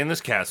 Here, stay in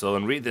this castle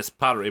and read this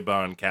Pottery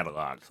Barn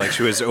catalog. Like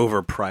she was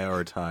over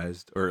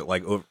prioritized, or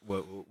like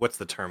what's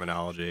the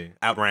terminology?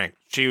 Outranked.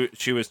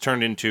 She was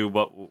turned into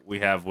what we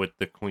have with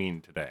the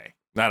queen today.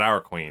 Not our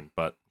queen,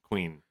 but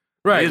Queen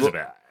Right.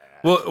 Elizabeth.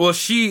 Well,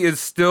 she is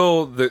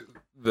still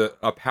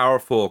a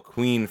powerful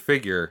queen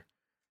figure.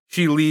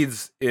 She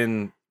leads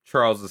in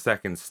Charles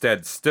II's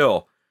stead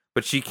still,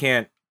 but she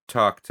can't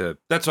talk to.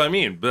 That's what I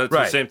mean. But that's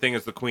Right. the same thing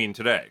as the queen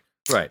today.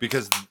 Right.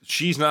 Because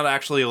she's not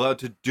actually allowed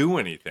to do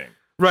anything.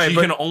 Right, She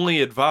but- can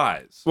only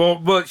advise. Well,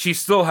 but she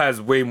still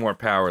has way more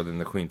power than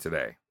the queen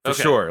today, for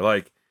Okay. sure.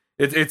 Like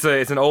it's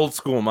an old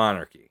school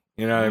monarchy.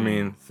 You know what I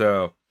mean?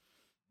 So,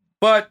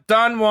 but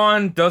Don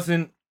Juan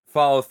doesn't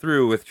follow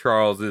through with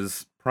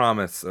Charles's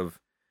promise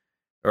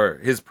or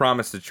his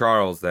promise to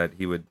Charles that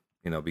he would,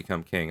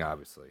 become king.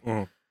 Obviously,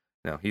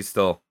 no, he's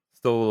still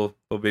little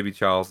baby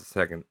Charles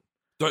II.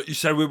 Thought you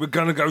said we were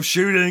gonna go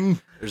shooting.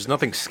 There's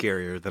nothing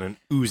scarier than an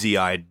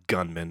oozy-eyed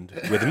gunman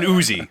with an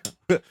Uzi.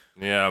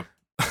 Yeah.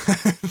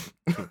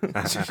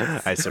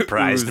 I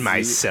surprised Uzi.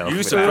 myself. You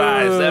with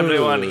surprised Oh.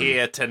 everyone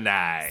here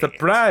tonight.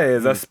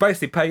 Surprise! A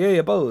spicy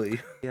paella boy.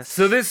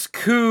 So this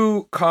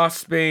coup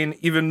cost Spain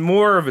even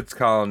more of its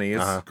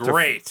colonies.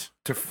 Great.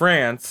 To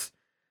France.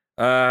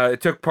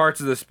 It took parts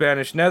of the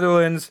Spanish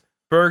Netherlands,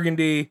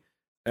 Burgundy,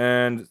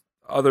 and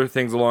other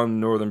things along the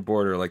northern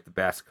border, like the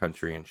Basque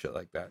Country and shit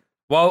like that.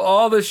 While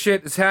all this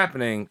shit is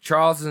happening,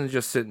 Charles isn't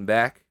just sitting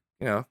back,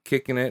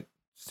 kicking it,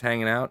 just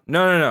hanging out.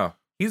 No.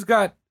 He's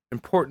got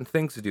important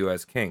things to do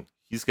as king.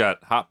 He's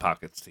got hot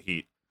pockets to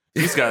heat.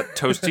 He's got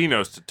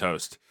Tostinos to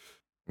toast.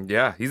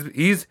 Yeah,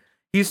 he's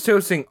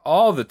toasting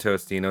all the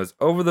Tostinos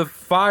over the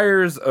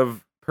fires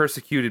of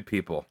persecuted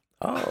people.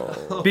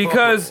 Oh.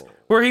 Because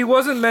where he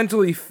wasn't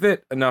mentally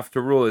fit enough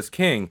to rule as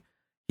king,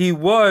 he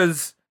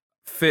was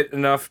fit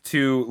enough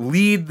to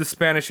lead the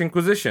Spanish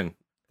Inquisition.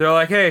 They're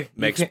like, hey,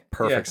 Makes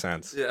perfect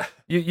sense. Yeah.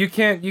 You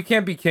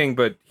can't be king,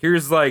 but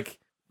here's like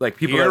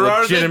people Here that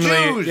are the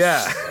legitimately Jews.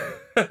 yeah.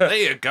 There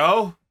you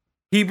go.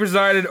 He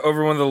presided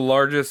over one of the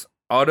largest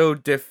auto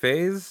de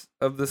fes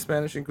of the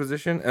Spanish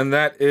Inquisition, and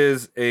that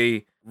is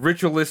a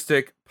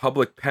ritualistic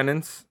public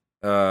penance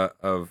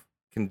of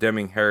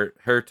condemning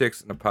heretics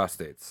and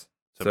apostates.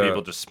 So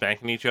people just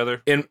spanking each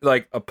other. In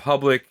like a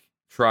public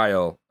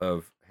trial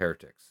of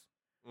heretics.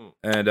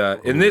 And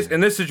in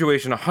this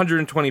situation,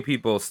 120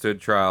 people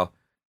stood trial,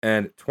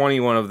 and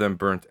 21 of them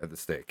burnt at the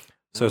stake.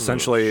 So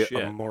essentially,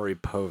 shit. a Maury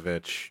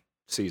Povich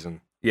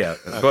season. Yeah,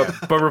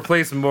 but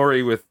replace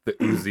Maury with the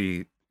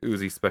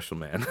Uzi special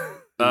man.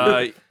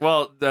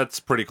 Well, that's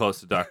pretty close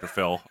to Dr.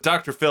 Phil.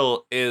 Dr.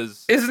 Phil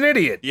is an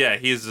idiot. Yeah,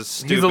 he's a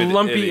stupid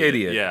lumpy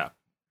idiot. Yeah.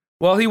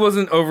 While he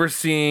wasn't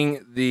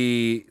overseeing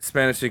the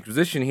Spanish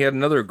Inquisition, he had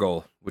another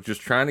goal, which was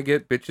trying to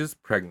get bitches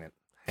pregnant.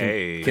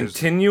 Hey.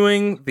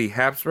 Continuing the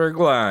Habsburg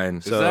line.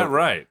 Is that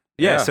right?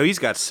 Yeah, Yeah. so he's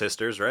got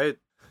sisters, right?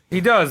 He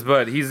does,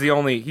 but he's the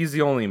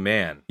only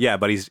man. Yeah,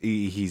 but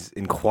he's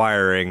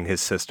inquiring his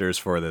sisters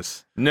for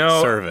this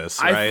No service,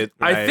 I, right?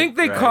 I think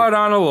they caught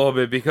on a little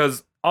bit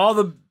because all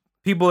the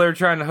people they were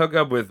trying to hook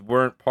up with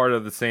weren't part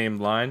of the same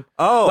line.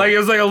 Oh, Like it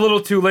was like a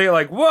little too late.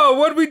 Like, whoa,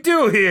 what'd we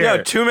do here? yeah,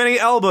 too many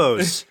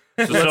elbows.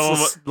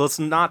 So let's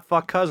not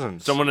fuck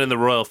cousins. someone in the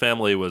royal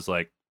family was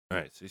like, all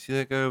right, so you see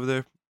that guy over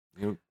there?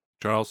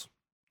 Charles?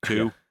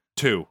 Two.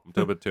 I'm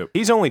talking about two.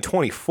 He's only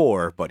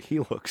 24, but he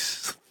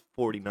looks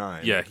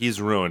 49. Yeah,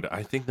 he's ruined.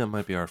 I think that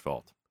might be our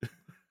fault.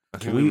 I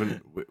think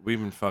we've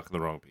been fucking the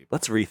wrong people.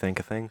 Let's rethink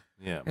a thing.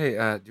 Yeah. Hey,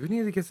 do we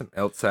need to get some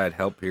outside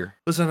help here?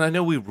 Listen, I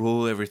know we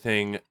rule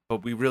everything,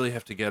 but we really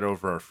have to get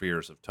over our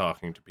fears of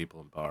talking to people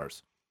in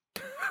bars.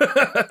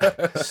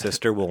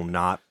 Sister will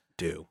not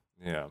do.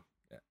 Yeah.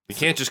 You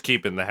can't just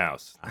keep it in the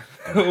house.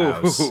 In the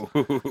house.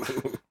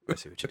 I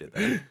see what you did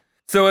there.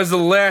 So, as the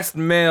last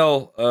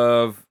male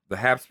of the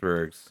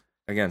Habsburgs,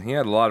 again, he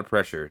had a lot of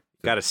pressure.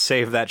 Got to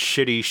save that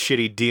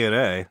shitty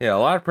DNA. Yeah, a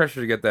lot of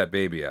pressure to get that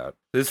baby out.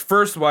 His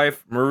first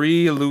wife,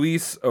 Marie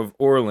Louise of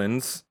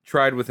Orleans,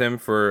 tried with him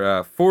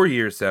for 4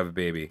 years to have a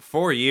baby.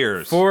 4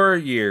 years. 4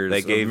 years They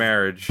of gave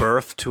marriage.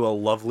 Birth to a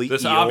lovely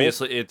This eel.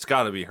 obviously, it's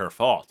got to be her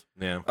fault.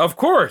 Yeah. Of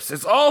course,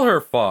 it's all her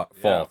fault.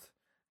 Yeah.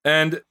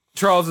 And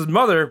Charles's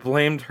mother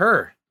blamed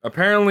her.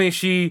 Apparently,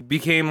 she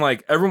became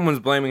like, everyone's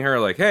blaming her,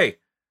 like, hey,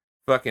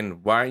 fucking,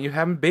 why aren't you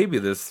having a baby,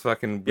 this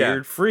fucking Yeah.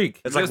 weird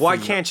freak? It's like, why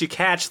can't you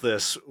catch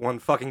this when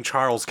fucking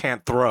Charles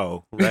can't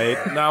throw, right?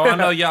 Now, I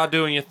know y'all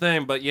doing your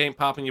thing, but you ain't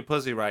popping your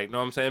pussy right. Know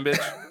what I'm saying,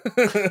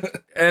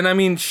 bitch? And I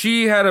mean,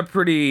 she had a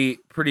pretty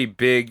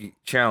big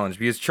challenge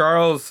because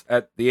Charles,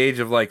 at the age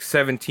of like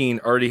 17,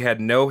 already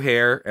had no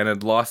hair and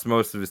had lost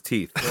most of his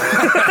teeth.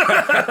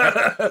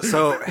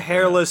 So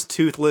hairless,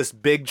 toothless,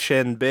 big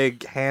chin,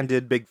 big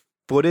handed, big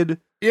footed.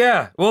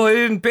 Yeah, well, he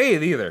didn't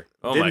bathe either.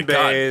 Oh Didn't my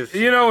god. bathe.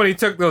 You know, when he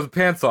took those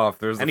pants off,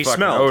 there was And a he fucking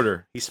smelled.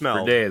 odor. He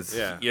smelled for days.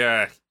 Yeah.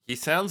 Yeah, He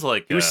sounds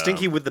like He was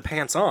stinky with the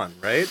pants on,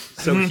 right?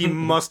 So he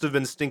must have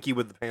been stinky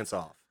with the pants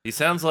off. He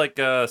sounds like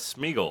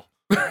Smeagol.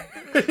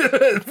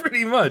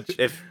 Pretty much.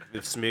 If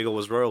Smeagol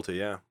was royalty,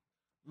 yeah.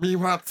 Me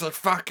wants to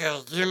fuck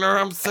her, you know what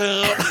I'm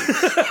saying?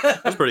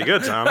 That's pretty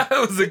good, Tom. That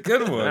was a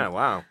good one. Yeah,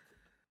 wow.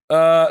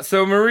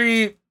 So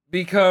Marie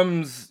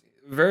becomes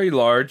very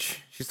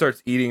large. She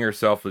starts eating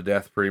herself to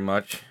death, pretty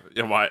much.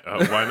 Yeah, why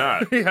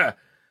not? Yeah.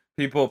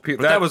 People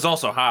But that was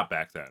also hot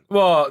back then.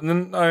 well,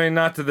 I mean,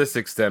 not to this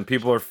extent.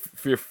 People are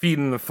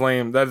feeding the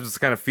flame. That was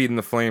kind of feeding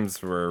the flames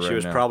for her. She right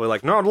was now. probably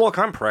like, no, look,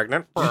 I'm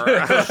pregnant. she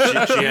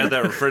had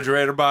that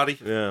refrigerator body.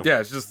 Yeah.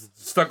 Yeah, she just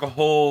stuck a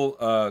whole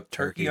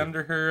turkey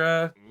under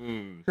her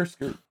her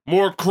skirt.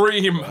 More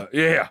cream.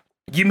 Yeah,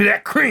 give me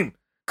that cream,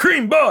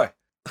 boy.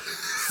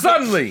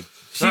 Suddenly,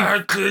 I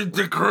need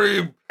the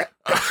cream.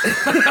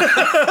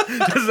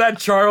 is that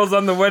Charles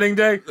on the wedding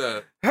day?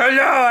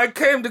 Hello, I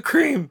came to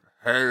cream.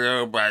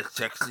 Hello, my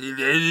sexy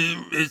lady.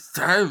 It's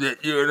time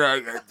that you and I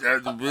get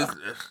down to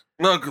business.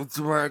 Welcome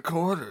to my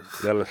quarters.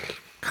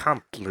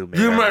 Compliment.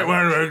 You might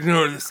want to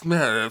ignore the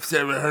smell of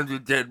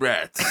 700 dead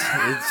rats.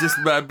 It's just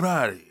my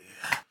body.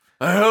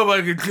 I hope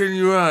I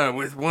continue on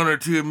with one or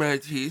two of my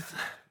teeth.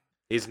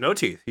 He's no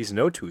teeth. He's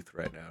no tooth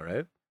right now,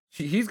 right?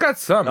 He's got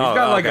some. He's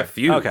got like a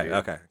few. Okay, dude.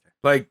 okay.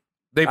 Like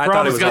they I thought it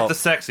probably was He's got all- the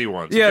sexy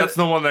ones. Yeah. That's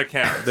the one that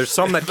counts. There's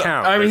some that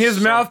count. I mean, There's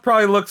his some- mouth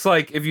probably looks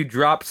like if you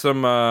drop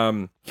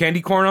some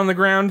candy corn on the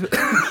ground.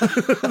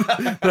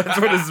 That's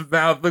what his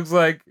mouth looks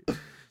like. Just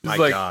My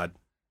like, God.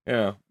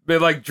 yeah, they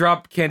like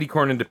drop candy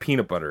corn into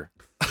peanut butter.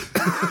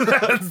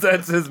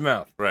 that's his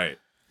mouth. Right.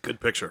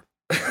 Good picture.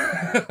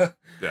 Yeah,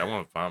 I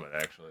want to vomit,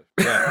 actually.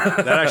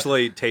 That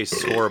actually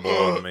tastes horrible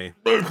on me.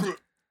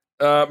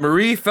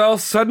 Marie fell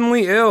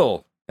suddenly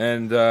ill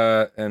and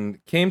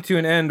came to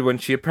an end when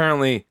she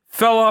apparently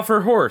fell off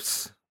her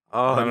horse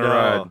Oh, on a no.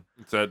 ride.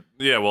 Said,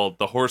 yeah, well,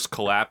 the horse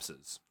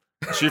collapses.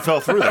 She fell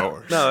through the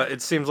horse. No,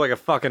 it seems like a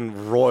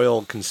fucking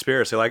royal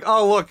conspiracy. Like,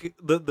 oh, look,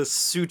 the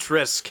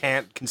sutress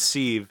can't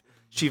conceive.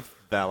 She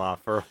fell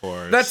off her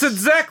horse. That's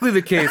exactly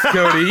the case,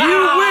 Cody. You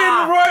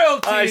win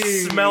royalty. I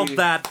smelt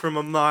that from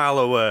a mile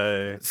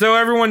away. So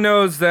everyone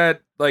knows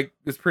that, like,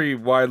 it's pretty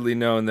widely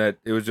known that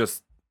it was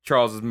just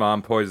Charles's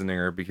mom poisoning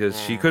her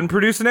because she couldn't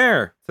produce an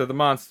heir to the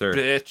monster.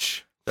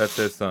 Bitch. That's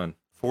his son.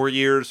 4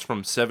 years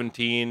from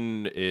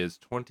 17 is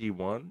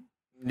 21.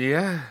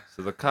 Yeah.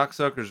 So the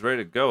cocksucker's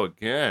ready to go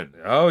again.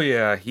 Oh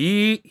yeah.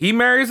 He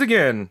marries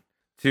again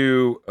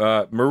to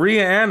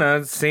Maria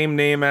Anna, same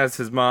name as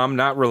his mom,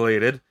 not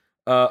related,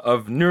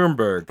 of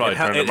Nuremberg. Probably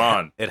turned him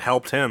on. It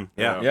helped him.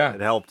 Yeah. Yeah. It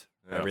helped.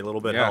 Yeah. Every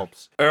little bit Yeah.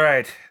 helps. All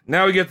right.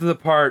 Now we get to the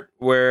part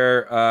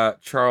where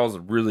Charles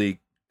really,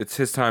 it's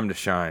his time to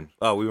shine.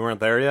 Oh, we weren't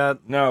there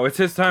yet? No, it's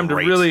his time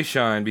Great. to really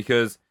shine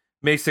because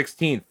May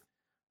 16th,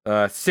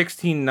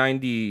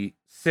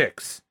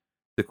 1696,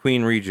 the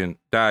Queen Regent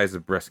dies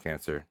of breast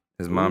cancer.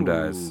 His mom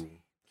dies. Ooh,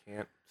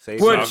 Can't say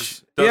Which,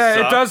 Sucks. Does yeah,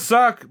 suck. it does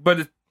suck,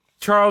 but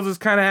Charles is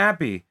kind of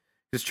happy.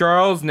 Because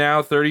Charles,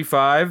 now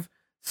 35,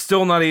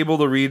 still not able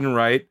to read and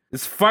write,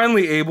 is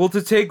finally able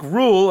to take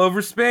rule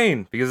over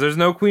Spain because there's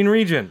no Queen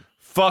Regent.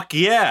 Fuck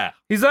yeah.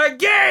 He's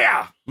like,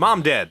 yeah!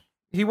 Mom dead.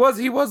 He was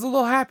a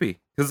little happy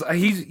because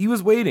he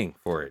was waiting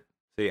for it.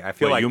 See, I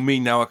feel What, like you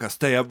mean now I can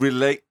stay up really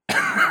late?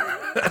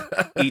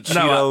 eat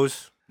No,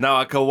 Cheetos, Now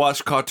I can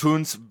watch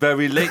cartoons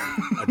very late.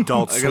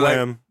 Adult I can like-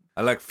 Swim.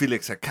 I like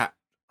Felix a cat.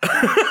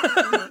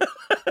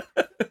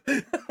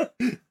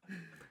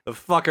 The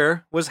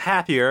fucker was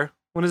happier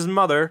when his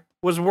mother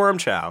was worm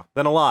chow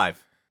than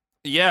alive.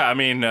 Yeah, I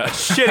mean...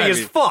 Shitty I as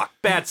mean, fuck.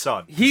 Bad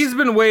son. He's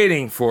been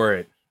waiting for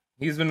it.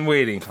 He's been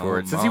waiting for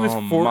it since he was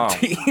on,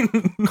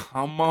 14.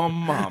 Come on,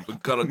 Mom. We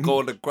gotta go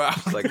on the ground.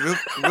 Like, real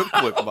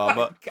quick,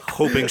 Mama.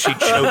 Hoping she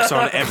chokes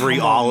on every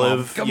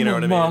olive. You know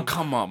what I mean?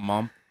 Come on,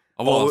 Mom.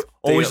 I Always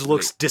stay up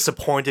looks late.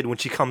 disappointed when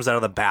she comes out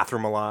of the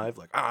bathroom alive.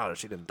 Like,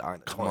 she didn't die in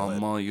the Come toilet. on,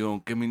 Mom. You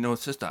don't give me no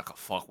sister I can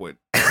fuck with.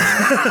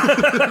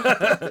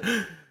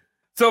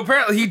 So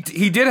apparently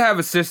he did have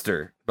a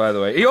sister, by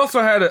the way. He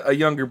also had a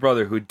younger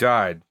brother who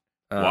died.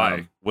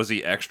 Why? Was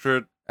he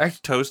extra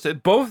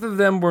toasted? Both of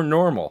them were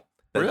normal.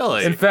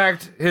 Really? In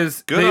fact, Good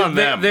they, on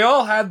they, them. they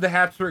all had the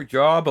Habsburg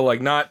jaw, but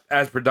like not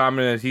as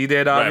predominant as he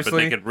did. Right, but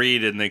Obviously, they could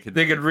read and they could...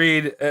 They could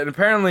read, and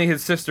apparently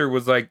his sister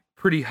was like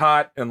pretty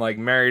hot and like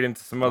married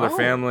into some other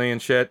family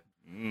and shit.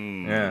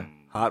 Mm. Yeah.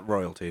 Hot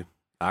royalty.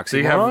 So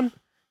you have, Oxymoron?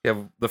 you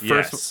have the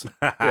first,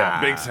 Yes.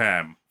 yeah, Big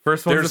time.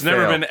 first one. There's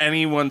never been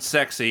anyone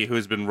sexy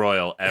who's been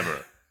royal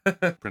ever.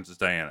 Princess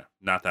Diana.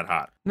 Not that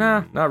hot.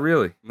 Nah, not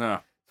really. No.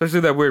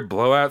 Especially that weird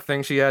blowout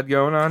thing she had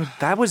going on.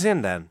 That was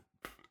in then.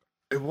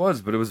 It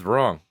was, but it was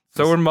wrong.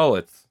 So were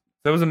mullets.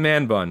 So was a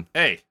man bun.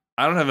 Hey,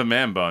 I don't have a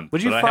man bun,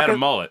 Would you but I had a fucking-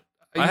 mullet.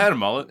 I had a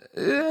mullet.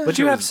 But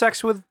you have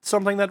sex with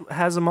something that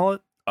has a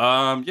mullet?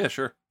 Yeah,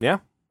 sure. Yeah?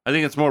 I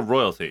think it's more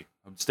royalty.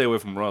 I'd stay away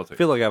from royalty. I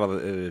feel like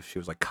if she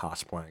was like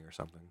cosplaying or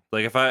something.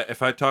 Like if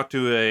I talked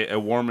to a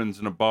woman's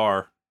in a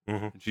bar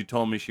Mhm. and she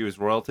told me she was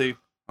royalty,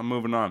 I'm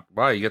moving on.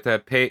 Wow, you get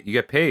that paid. You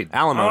get paid. I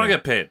don't want Alimony. to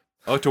get paid.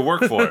 I like to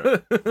work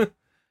for it.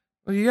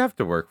 Well, you have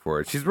to work for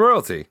it. She's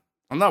royalty.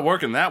 I'm not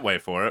working that way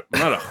for it. I'm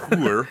not a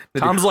hooer.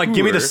 Tom's like,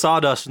 give me the Cooler.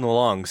 sawdust in the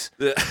lungs.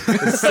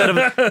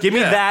 Give me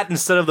that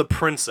instead of the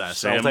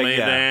princess. I'll Send me take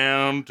that.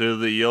 down to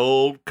the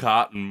old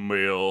cotton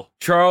mill.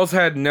 Charles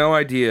had no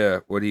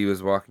idea what he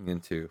was walking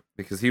into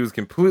because he was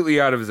completely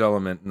out of his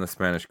element in the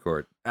Spanish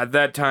court. At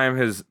that time,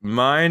 his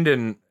mind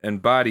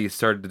and body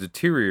started to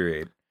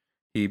deteriorate.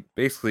 He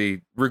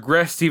basically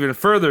regressed even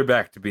further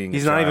back to being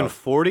He's a not child. even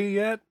 40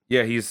 yet?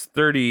 Yeah, he's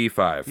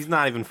 35. He's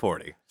not even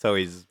 40, so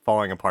he's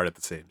falling apart at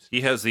the seams.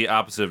 He has the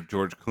opposite of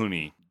George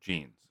Clooney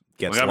genes.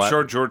 Gets Like, I'm what?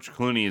 sure George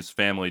Clooney's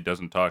family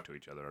doesn't talk to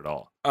each other at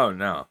all. Oh,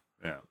 no.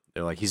 Yeah.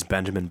 They're like, he's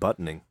Benjamin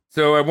Buttoning.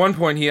 So at one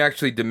point, he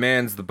actually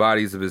demands the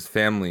bodies of his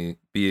family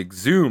be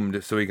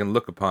exhumed so he can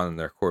look upon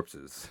their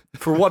corpses.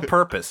 For what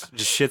purpose?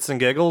 Just shits and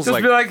giggles? Just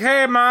Like, be like,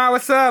 hey, Ma,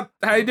 what's up?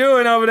 How you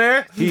doing over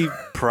there? he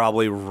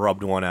probably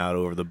rubbed one out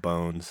over the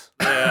bones.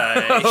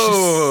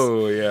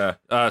 Oh,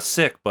 yeah.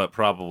 Sick, but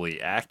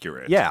probably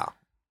accurate. Yeah.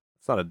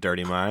 It's not a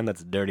dirty mind.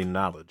 That's dirty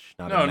knowledge.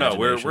 Not No,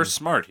 we're imagination.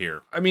 smart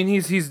here. I mean,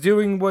 he's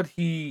doing what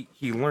he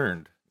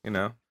learned, you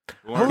know?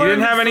 He learned didn't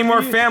it have any from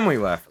more you. family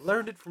left. I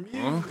learned it from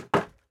you.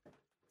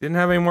 Didn't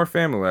have any more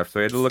family left, so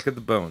he had to look at the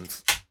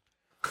bones.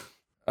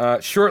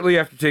 Shortly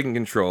after taking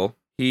control,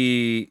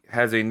 he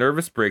has a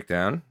nervous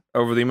breakdown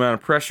over the amount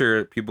of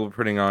pressure people are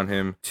putting on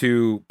him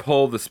to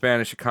pull the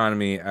Spanish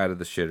economy out of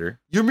the shitter.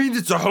 You mean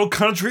it's a whole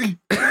country?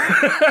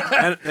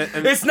 And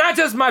It's not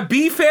just my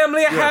bee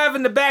family I have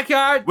in the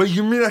backyard. Well,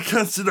 you mean I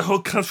can't see the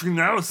whole country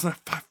now? It's like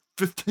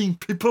 15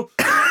 people?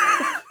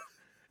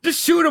 Just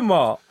shoot them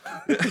all.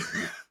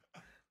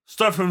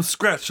 Start from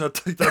scratch. I'll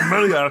take that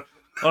money out.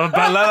 I'll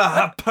buy a lot of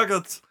hot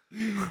pockets.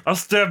 I'll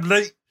stay up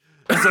late.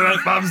 It's all right,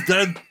 Mom's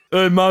dead.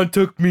 Mom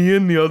took me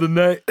in the other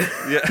night.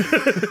 Yeah.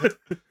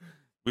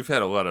 We've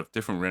had a lot of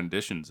different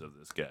renditions of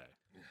this guy.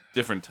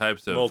 Different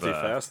types of...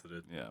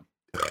 multifaceted.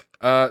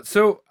 yeah.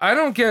 So I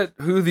don't get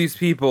who these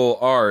people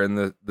are in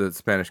the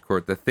Spanish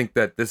court that think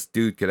that this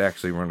dude could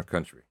actually run a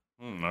country.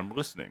 I'm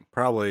listening.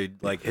 Probably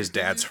like his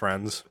dad's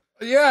friends.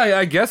 Yeah,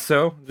 I guess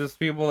so. Just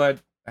people that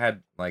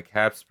had like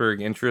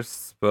Habsburg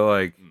interests, but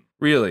like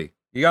really,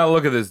 you gotta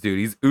look at this dude.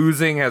 He's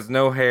oozing, has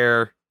no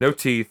hair, no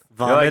teeth.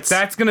 You're like, Vomits.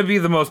 that's gonna be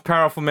the most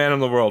powerful man in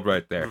the world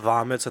right there.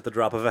 Vomits at the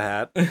drop of a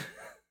hat.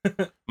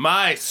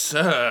 My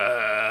son.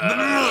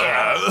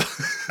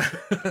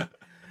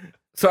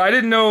 So I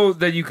didn't know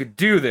that you could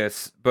do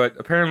this, but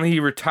apparently he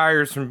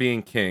retires from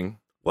being king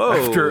Whoa.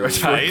 after a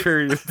short Right.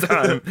 period of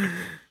time.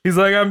 He's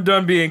like, I'm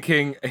done being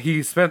king.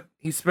 He spent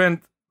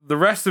the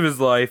rest of his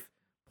life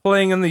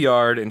playing in the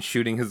yard and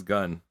shooting his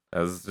gun.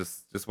 That was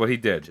just what he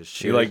did. Just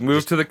He shoot like it.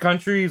 moved to the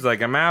country. He's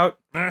like, I'm out.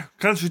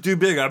 Country too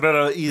big. I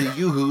better eat a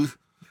yoo-hoo.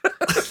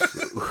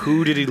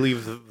 Who did he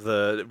leave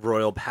the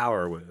royal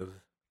power with?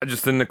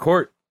 Just in the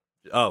court.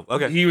 Oh,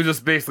 okay. He was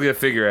just basically a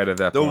figurehead at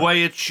that The point.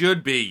 way it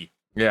should be.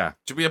 Yeah.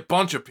 Should be a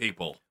bunch of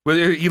people. Well,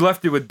 he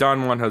left it with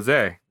Don Juan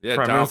Jose, Yeah,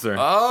 Prime Minister.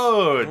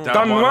 Oh, Don,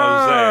 Don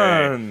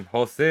Juan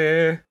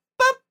Jose.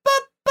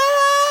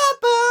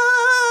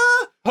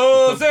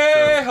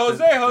 Juan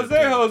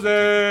Jose.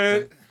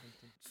 Jose.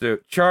 So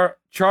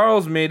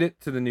Charles made it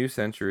to the new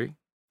century,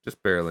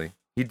 just barely.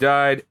 He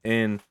died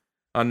on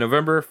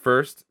November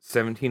 1st,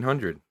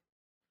 1700,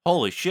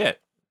 Holy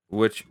shit.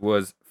 which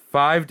was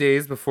 5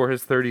 days before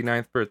his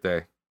 39th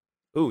birthday.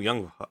 Ooh,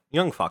 young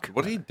fuck.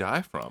 What did he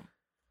die from?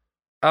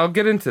 I'll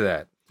get into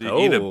that. Did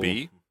he eat a Oh.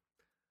 bee?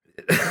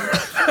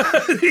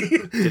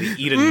 Did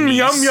he eat a Yum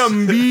niece?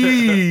 yum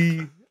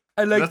bee.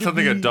 I like That's the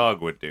something a bee.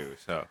 dog would do.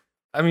 So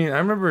I mean, I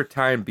remember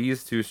tying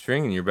bees to a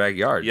string in your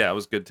backyard. yeah, it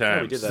was good we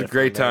times. did It's that. a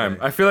great time.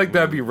 I feel like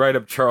that'd be right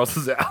up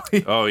Charles's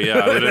alley. Oh yeah,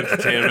 I would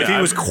entertain him. If he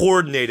was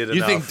coordinated You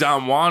enough. think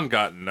Don Juan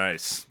got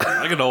nice?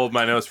 I could hold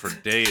my nose for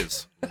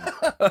days.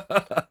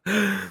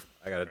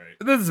 I gotta.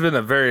 This has been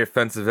a very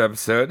offensive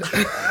episode.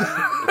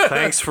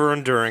 Thanks for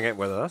enduring it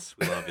with us.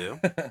 We love you.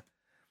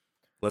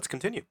 Let's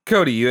continue.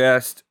 Cody, you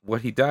asked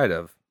what he died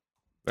of.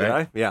 Did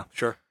Right? I? Yeah,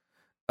 sure.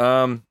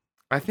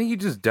 I think he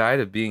just died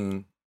of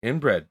being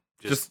inbred.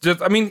 Just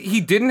I mean, he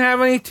didn't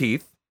have any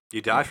teeth.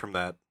 You die from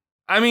that.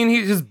 I mean,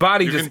 his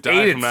body You just can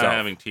die ate from itself. not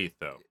having teeth,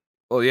 though.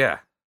 Well, yeah.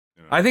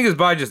 Yeah. I think his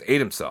body just ate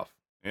himself.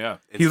 Yeah.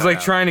 He was like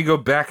Inside out. trying to go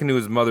back into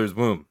his mother's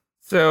womb.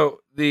 So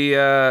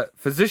the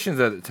physicians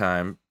at the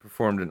time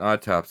performed an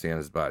autopsy on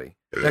his body.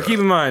 Now keep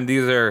in mind,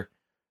 these are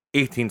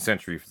 18th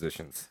century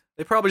physicians.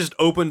 They probably just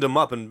opened him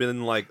up and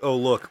been like, "Oh,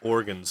 look,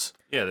 organs."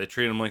 Yeah, they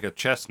treat him like a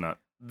chestnut.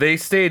 They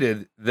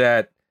stated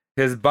that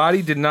his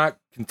body did not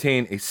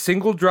contain a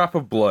single drop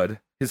of blood.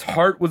 His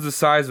heart was the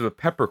size of a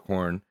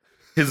peppercorn.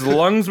 His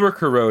lungs were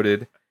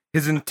corroded.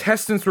 His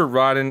intestines were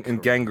rotten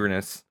and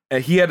gangrenous.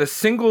 And he had a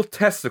single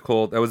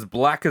testicle that was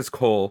black as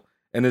coal,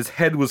 and his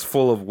head was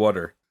full of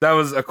water. That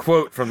was a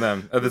quote from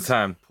them at the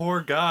time.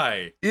 Poor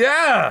guy.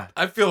 Yeah.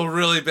 I feel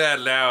really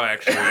bad now,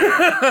 actually.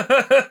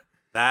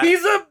 That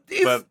he's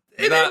But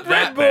an not inbred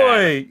that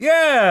boy.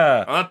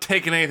 Yeah. I'm not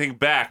taking anything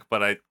back,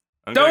 but I'm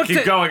Don't gonna keep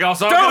ta- going.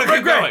 Also, I'm Don't gonna keep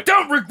regret. going.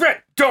 Don't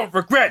regret. Don't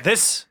regret.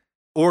 this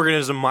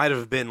organism might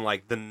have been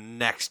like the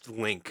next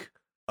link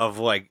of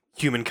like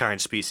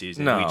humankind species,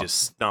 and No. we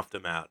just snuffed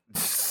them out.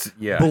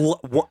 Yeah.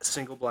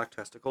 Single black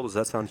testicle. Does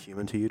that sound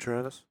human to you,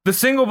 Travis? The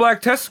single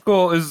black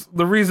testicle is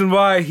the reason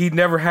why he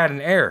never had an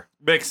heir.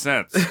 Makes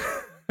sense.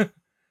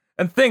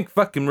 And think,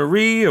 fucking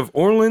Marie of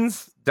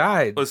Orleans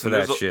died Listen, for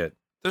that there's a- shit.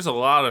 There's a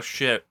lot of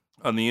shit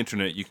on the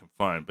internet you can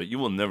find, but you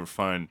will never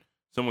find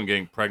someone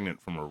getting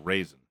pregnant from a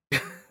raisin.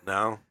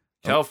 No.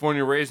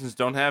 California raisins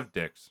don't have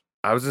dicks.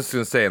 I was just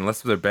gonna say,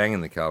 unless they're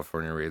banging the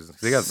California raisins,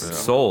 they got some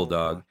soul,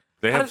 dog.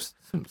 They have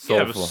Some they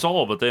have a soulful.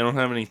 soul, but they don't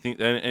have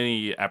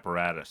any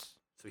apparatus.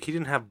 So he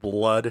didn't have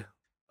blood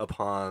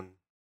upon.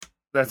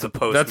 That's the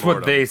that's what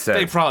postmortem. they said.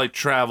 They probably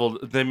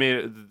traveled.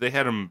 They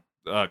had them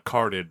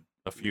carted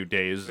a few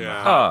days in the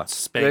Yeah. hot they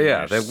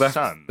Spanish left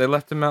sun. they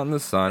left him out in the It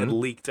sun.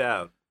 leaked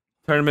out.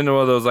 Turned him into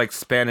one of those like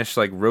Spanish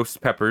like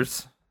roast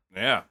peppers,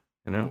 Yeah,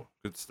 you know,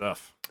 good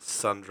stuff.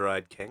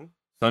 Sun-dried king.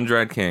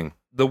 sun-dried king.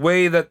 The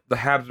way that the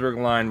Habsburg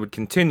line would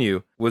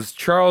continue was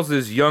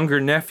Charles's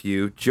younger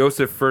nephew,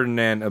 Joseph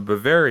Ferdinand of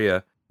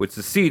Bavaria, would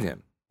succeed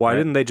him. Why Right.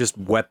 didn't they just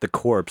wet the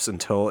corpse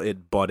until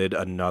it budded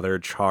another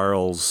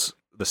Charles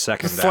II?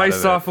 Just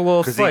slice off a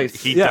little Because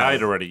slice. he Yeah.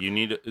 died already. You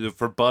need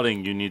for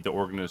budding. You need the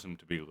organism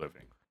to be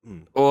living.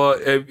 Well,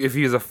 if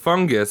he's a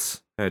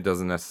fungus, it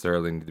doesn't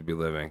necessarily need to be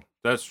living.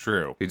 That's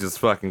true. He just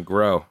fucking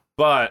grow.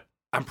 But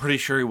I'm pretty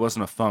sure he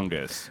wasn't a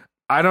fungus.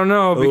 I don't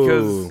know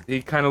because Ooh.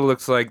 he kind of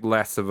looks like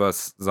Last of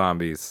Us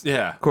zombies.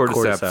 Yeah,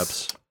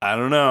 Cordyceps. I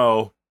don't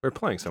know. We were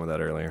playing some of that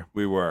earlier.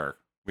 We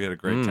had a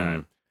great Mm.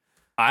 time.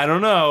 I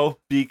don't know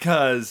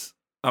because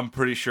I'm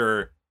pretty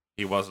sure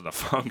he wasn't a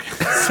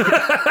fungus.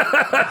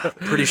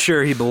 Pretty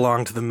sure he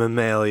belonged to the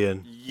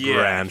mammalian Yeah,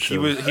 branch. he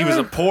of- was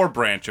a poor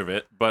branch of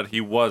it, but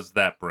he was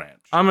that branch.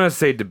 I'm gonna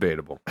say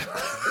debatable.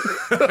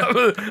 I'm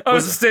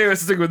gonna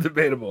stick with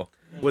debatable.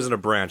 wasn't a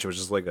branch. It was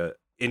just like a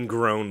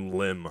ingrown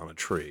limb on a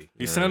tree.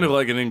 He sounded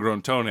like an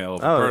ingrown toenail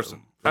of a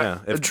person. Yeah,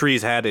 if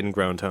trees had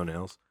ingrown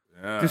toenails.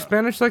 Yeah. Do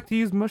Spanish like to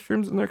use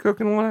mushrooms in their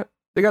cooking a lot?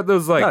 They got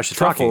those like No, shiitake.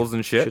 truffles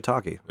and shit.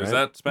 Shiitake. Is right?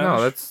 that Spanish?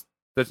 No,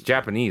 that's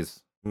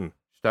Japanese. Hmm.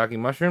 Shiitake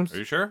mushrooms? Are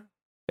you sure?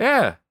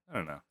 Yeah. I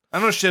don't know. I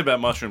don't know shit about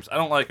mushrooms. I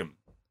don't like them.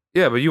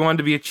 Yeah, but you wanted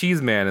to be a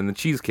cheese man in the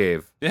cheese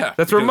cave. Yeah.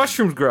 That's where because-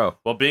 mushrooms grow.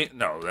 Well,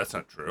 no, that's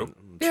not true.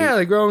 Yeah,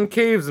 they grow in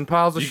caves and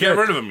piles of You shit. get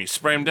rid of them. You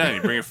spray them down.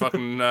 You bring your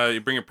fucking,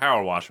 you bring your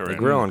power washer They in.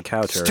 grow on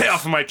cow Stay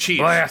off of my cheese.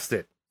 Blast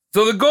it.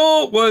 So the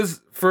goal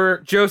was for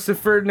Joseph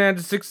Ferdinand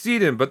to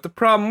succeed him, but the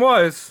problem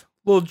was,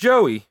 little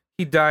Joey,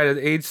 he died at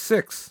age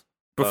 6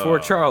 before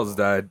Charles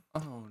died.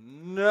 Oh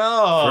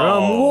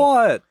no! From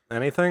what?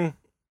 Anything?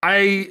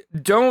 It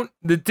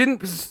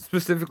didn't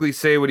specifically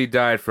say what he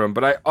died from,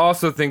 but I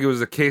also think it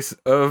was a case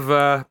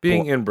of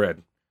being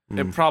inbred.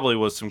 It probably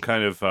was some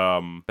kind of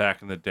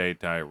back in the day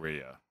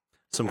diarrhea.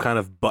 Some kind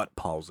of butt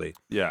palsy.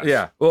 Yes.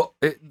 Yeah. Well,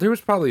 there was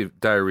probably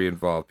diarrhea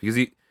involved because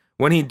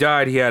when he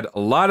died, he had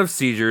a lot of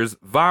seizures,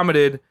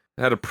 vomited,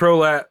 had a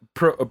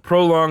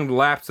prolonged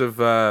lapse of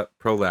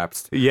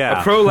prolapsed.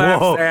 Yeah. A prolapsed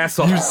Whoa.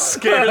 asshole. You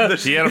scared the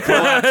He had a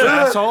prolapsed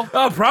asshole.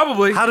 Oh,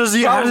 probably. How does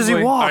he Probably.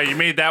 Oh, walk? you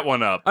made that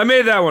one up. I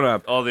made that one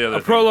up. All the other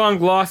A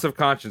prolonged loss of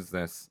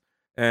consciousness,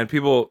 and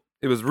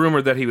it was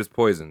rumored that he was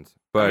poisoned,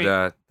 but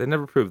I mean- they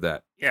never proved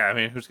that. Yeah, I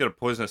mean, who's gonna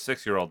poison a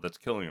 6-year-old that's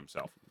killing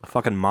himself?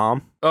 Fucking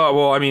mom. Oh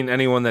well, I mean,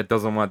 anyone that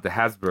doesn't want the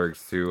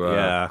Habsburgs to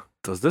Yeah.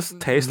 Does this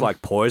taste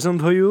like poison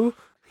to you?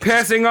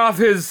 passing off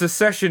his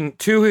succession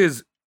to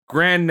his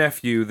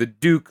grandnephew, the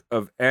Duke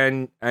of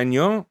Agnon. I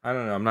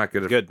don't know. I'm not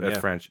good at yeah.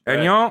 French. Right.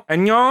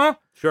 Agnon.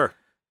 Sure.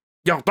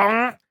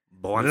 Agnon.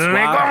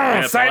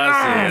 Bonsoir.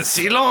 Silence.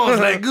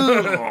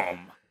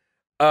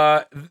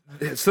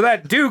 So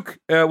that Duke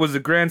was the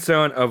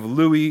grandson of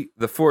Louis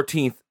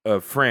XIV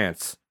of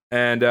France,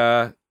 and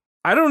I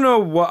don't know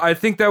what. I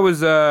think that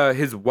was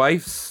his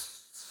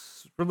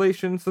wife's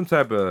relation, some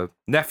type of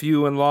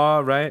nephew-in-law,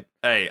 right?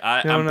 Hey, No,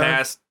 I'm no.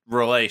 past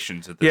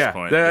relations at this Yeah,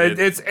 point.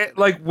 it's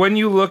like when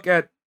you look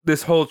at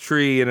this whole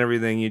tree and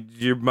everything,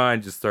 your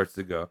mind just starts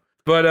to go.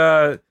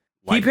 But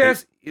Like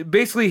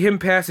basically him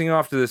passing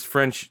off to this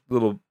French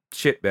little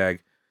shitbag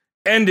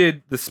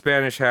ended the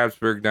Spanish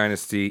Habsburg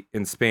dynasty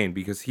in Spain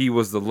because he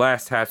was the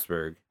last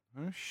Habsburg.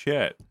 Oh,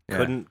 shit. Yeah.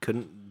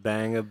 Couldn't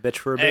bang a bitch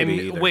for a And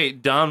baby either.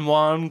 wait, Don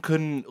Juan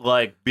couldn't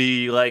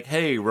be like,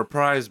 hey,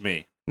 reprise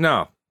me.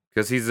 No,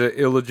 because he's an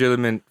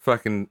illegitimate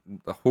fucking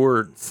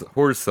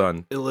whore's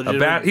son.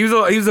 Illegitimate. He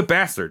was a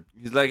bastard.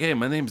 He's like, hey,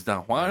 my name's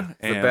Don Juan,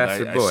 a and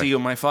bastard I boy. see you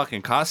my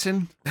fucking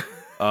cousin.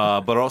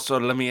 But also,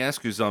 let me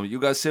ask you something. You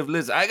got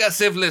syphilis? I got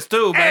syphilis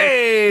too, man.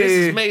 Hey! This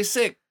is May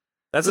sick.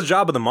 That's the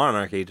job of the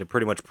monarchy to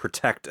pretty much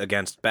protect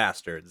against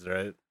bastards,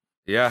 right?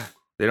 Yeah,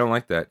 they don't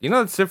like that. You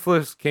know that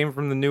syphilis came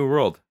from the New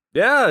World.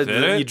 Yeah,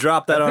 Did it? you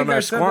dropped that I on think I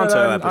our said Squanto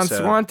that on episode.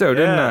 Squanto,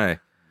 didn't Yeah. I?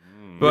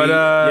 But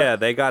yeah,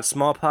 they got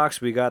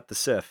smallpox. We got the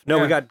syph. No,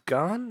 Yeah. we got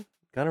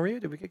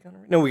gonorrhea. Did we get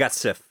gonorrhea? No, we got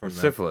syph from them.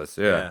 syphilis.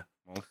 Yeah.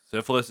 Well,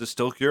 syphilis is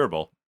still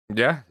curable.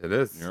 Yeah, it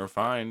is. You're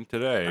fine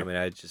today. I mean,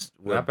 I just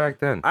would, Not back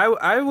then. I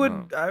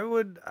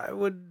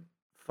would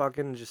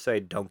fucking just say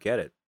don't get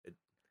it.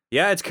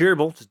 Yeah, it's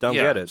curable. Just don't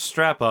yeah, get it.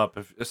 Strap up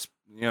if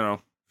you're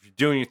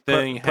doing your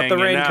thing. Put the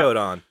hanging out. raincoat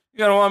on.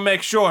 You're gonna want to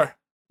make sure.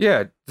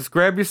 Yeah, just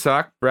grab your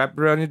sock, wrap it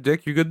around your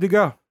dick, you're good to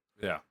go.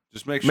 Yeah,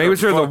 just make sure. Maybe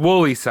it's a before-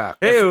 woolly sock.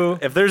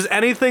 If there's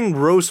anything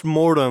roast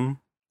mortem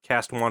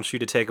Cast wants you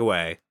to take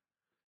away,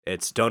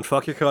 it's don't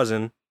fuck your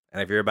cousin,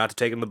 and if you're about to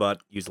take him in the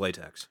butt, use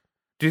latex.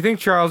 Do you think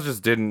Charles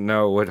just didn't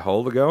know what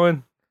hole to go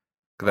in?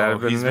 Could that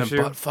have been he's an been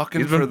issue? butt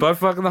fucking He's been for butt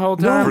fucking the whole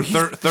time.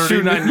 for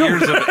 39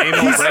 years of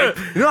anal rape.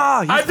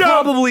 No, he's I don't-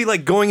 probably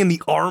like going in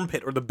the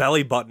armpit or the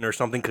belly button or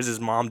something because his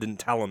mom didn't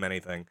tell him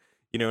anything.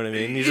 You know what I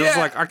mean? He's just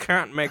Yeah. like, I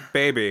can't make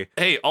baby.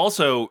 Hey,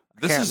 also,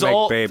 this Can't is make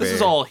all baby. this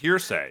is all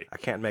hearsay. I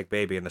can't make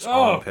baby in this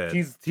Oh, armpit.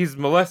 he's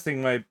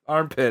molesting my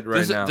armpit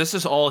right now. This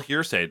is all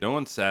hearsay. No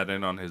one sat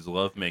in on his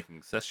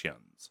lovemaking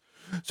sessions.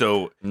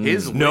 So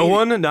his No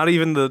lady- one, not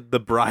even the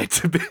bride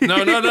to be.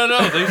 No.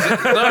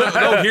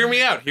 No. Hear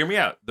me out. Hear me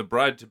out. The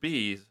bride to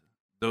be,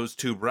 those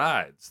two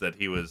brides that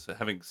he was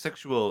having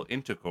sexual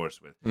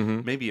intercourse with.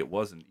 Mhm. Maybe it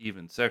wasn't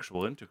even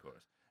sexual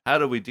intercourse. How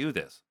do we do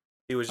this?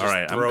 He was All just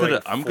right, throwing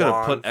I'm gonna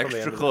flan put from the extra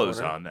end of the clothes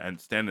corner. on and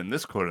stand in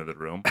this corner of the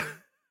room,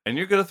 and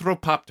you're gonna throw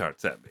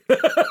Pop-Tarts at me.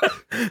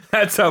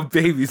 That's how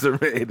babies are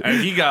made.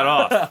 And he got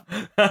off.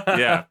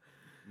 Yeah.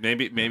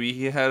 Maybe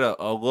he had a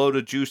load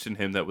of juice in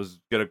him that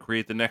was gonna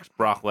create the next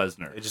Brock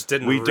Lesnar. It just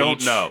didn't. We reach,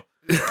 don't know.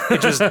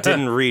 It just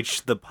didn't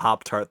reach the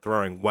Pop-Tart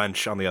throwing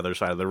wench on the other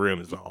side of the room.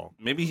 Is all.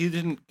 Maybe he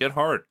didn't get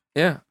hard.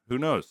 Yeah. Who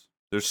knows?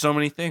 There's so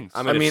many things.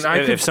 I mean, I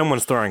if could-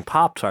 someone's throwing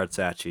Pop-Tarts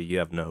at you, you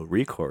have no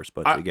recourse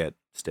but to get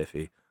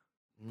stiffy.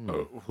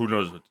 Who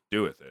knows what to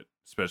do with it?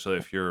 Especially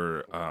if you're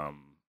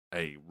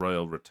a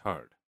royal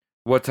retard.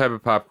 What type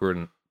of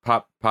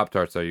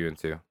Pop-Tarts are you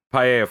into?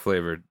 Paella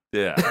flavored.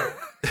 Yeah.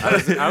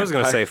 I was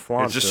gonna say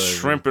flan. It's just flavored.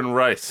 shrimp and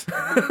rice.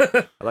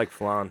 I like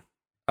flan.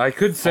 I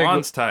could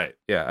Flan's tight.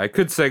 I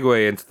could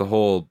segue into the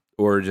whole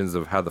origins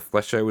of how the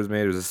fleshlight was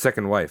made. It was a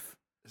second wife.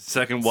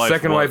 Second wife.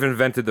 Second what? wife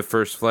invented the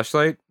first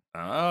fleshlight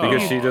Oh.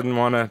 because she didn't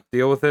want to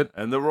deal with it.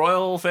 And the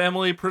royal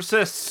family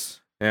persists.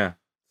 Yeah.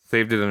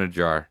 Saved it in a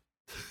jar.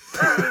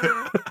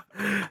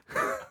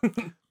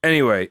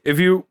 Anyway, if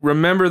you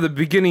remember the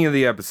beginning of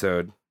the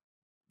episode,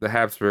 the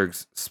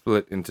Habsburgs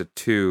split into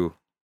two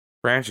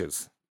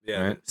branches.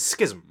 Yeah, Right.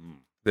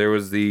 schism. There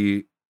was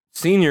the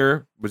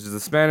senior, which is the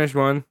Spanish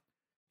one.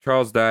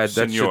 Charles died.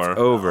 That Senor. shit's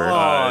over.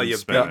 Oh, in you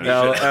Spanish.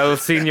 El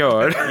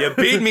Senor. You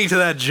beat me to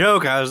that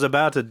joke. I was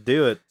about to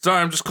do it.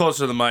 Sorry, I'm just closer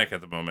to the mic at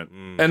the moment.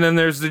 And then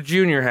there's the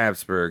junior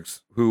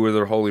Habsburgs, who were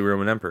the Holy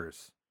Roman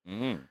Emperors.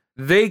 Mm.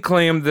 They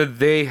claimed that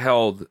they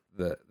held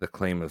the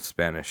claim of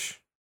Spanish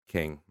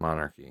king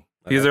monarchy.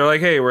 Because they're like,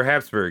 hey, we're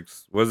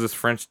Habsburgs. What's this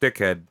French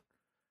dickhead?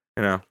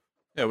 You know?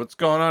 Yeah, what's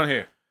going on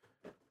here?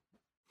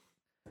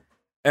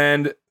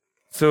 And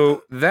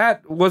so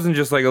that wasn't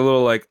just like a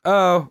little like,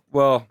 oh,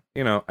 well,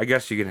 you know, I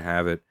guess you can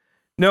have it.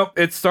 Nope,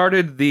 it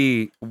started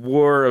the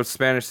War of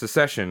Spanish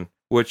Secession,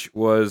 which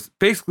was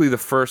basically the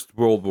first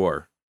World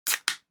War.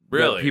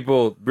 Really? That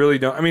people really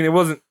don't. I mean,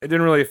 it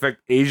didn't really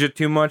affect Asia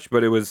too much,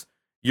 but it was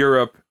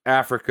Europe,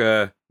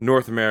 Africa,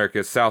 North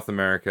America, South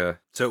America.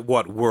 So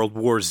what? World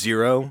War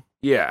Zero?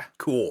 Yeah.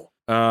 Cool.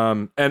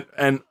 And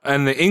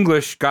the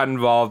English got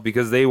involved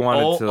because they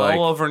wanted to like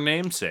all over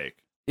namesake.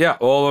 yeah,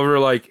 all over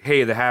like,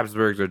 hey, the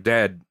Habsburgs are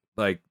dead.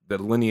 Like the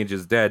lineage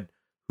is dead.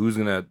 Who's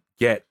gonna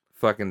get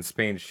fucking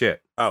Spain's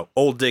shit? Oh,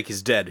 old dick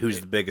is dead. Who's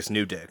the biggest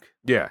new dick?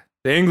 Yeah.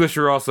 The English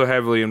were also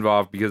heavily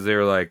involved because they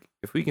were like,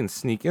 if we can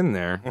sneak in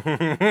there,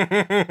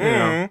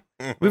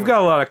 we've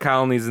got a lot of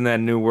colonies in that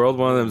new world.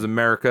 One of them is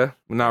America.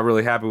 We're not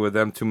really happy with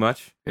them too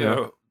much. You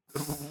know?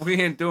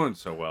 We ain't doing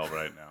so well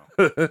right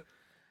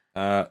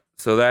now.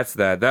 So that's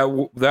that.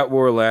 That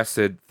war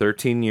lasted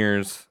 13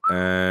 years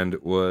and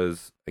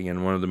was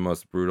again one of the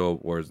most brutal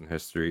wars in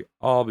history.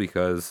 All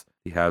because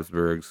the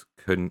Habsburgs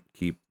couldn't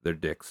keep their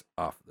dicks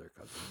off their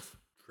cousins.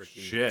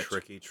 Shit.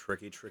 Tricky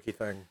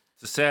thing.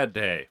 It's a sad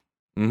day.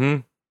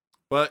 Mm-hmm.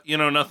 But, you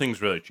know,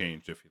 nothing's really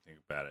changed if you think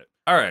about it.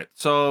 All right,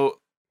 so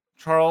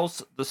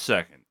Charles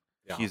II.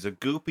 Yeah. He's a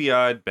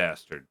goopy-eyed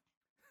bastard.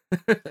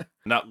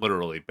 Not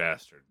literally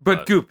bastard.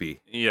 But goopy.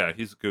 Yeah,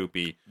 he's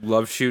goopy.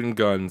 Loves shooting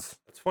guns.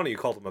 It's funny you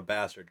called him a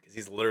bastard because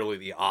he's literally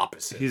the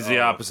opposite. He's the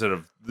opposite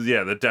of,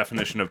 the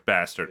definition of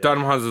bastard.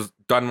 Don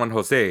Juan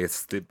Jose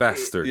is the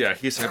bastard. Yeah,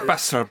 he's a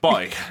bastard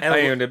boy. I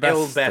am the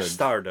El bastard.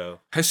 Bastardo.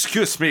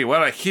 Excuse me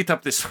while I heat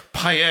up this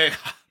paella.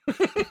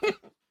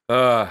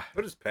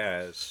 What is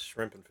Paz?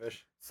 Shrimp and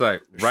fish? It's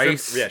like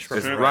rice. yeah, shrimp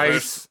It's and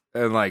rice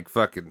and like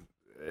fucking.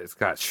 It's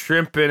got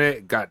shrimp in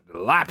it. Got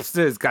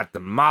lobster. It's got the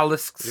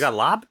mollusks. You got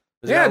lob?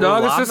 Yeah,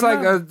 dog. It's just like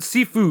a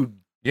seafood.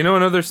 You know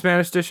another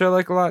Spanish dish I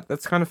like a lot?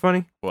 That's kind of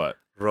funny. What?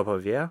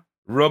 Ropa Vieja?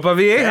 Ropa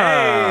vieja.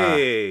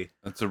 Hey!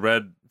 That's a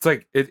red. It's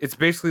like it's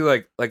basically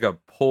like a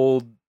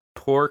pulled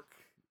pork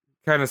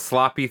kind of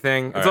sloppy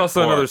thing. It's All right,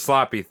 also pork. another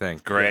sloppy thing.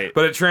 Great.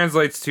 But it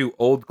translates to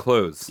old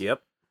clothes.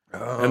 Yep.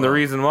 And the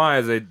reason why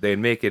is they'd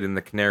make it in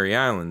the Canary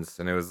Islands,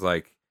 and it was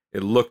like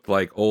it looked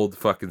like old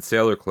fucking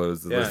sailor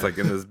clothes. It was like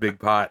in this big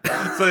pot.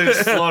 So they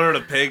slaughtered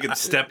a pig and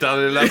stepped on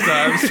it enough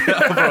times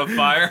over a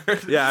fire.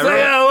 Yeah, I So, remember,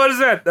 yeah, what is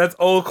that? That's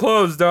old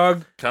clothes,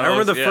 dog. I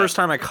remember the first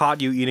time I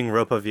caught you eating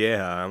Ropa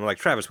Vieja. I'm like,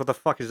 Travis, what the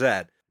fuck is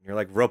that? You're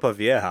like, ropa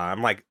vieja.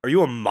 I'm like, are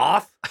you a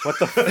moth? What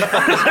the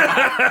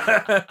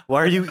fuck?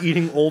 Why are you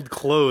eating old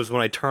clothes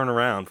when I turn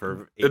around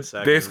for 8 It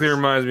seconds? basically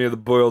reminds me of the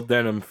boiled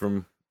denim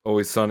from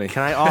Always Sunny.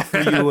 Can I offer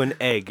you an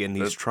egg in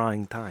these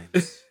trying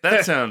times?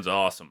 That sounds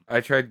awesome.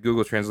 I tried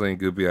Google translating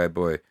goopy eye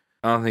boy.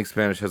 I don't think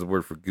Spanish has a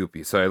word for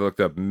goopy, so I looked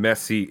up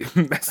messy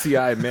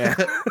eye man.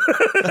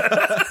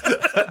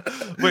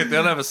 Wait, they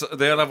don't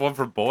have one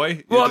for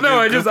boy? Well, You no,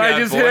 I do just goopy-eyed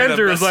hit boy and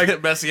enter. a It's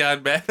like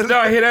messy-eyed man. no,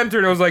 I hit enter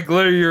and it was like,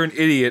 literally, you're an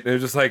idiot. And it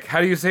was just like,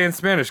 how do you say in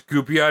Spanish,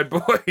 goopy eyed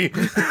boy?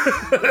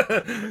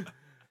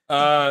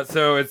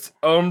 So it's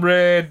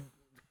hombre.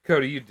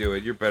 Cody, you do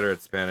it. You're better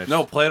at Spanish.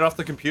 No, play it off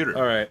the computer.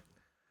 All right.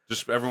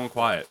 Just everyone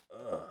quiet.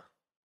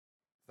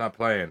 It's not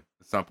playing.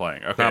 It's not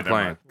playing. Okay, It's not never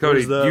playing. mind.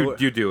 Cody, Where's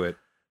the- you do it.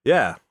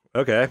 Yeah.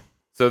 Okay.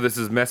 So this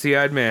is messy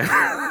eyed man.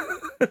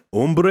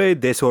 Hombre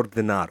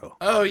desordenado.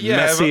 Oh yeah,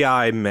 Messy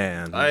eye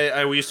man.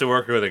 I used to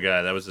work with a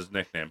guy. That was his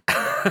nickname.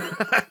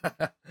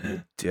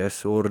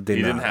 Desordenado.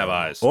 He didn't have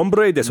eyes.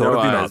 Hombre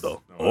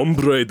desordenado. No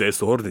Hombre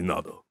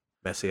desordenado.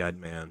 Messy eyed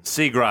man.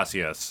 Sí,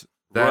 gracias.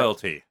 That-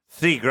 Royalty.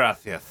 Sí,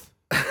 gracias.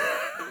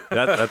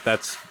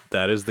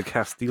 That is the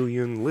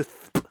Castilian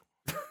lisp.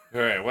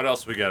 All right, what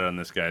else we got on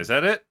this guy? Is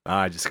that it?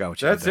 I just got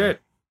what you That's had there.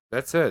 it.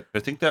 That's it. I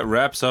think that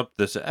wraps up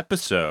this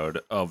episode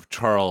of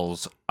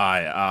Charles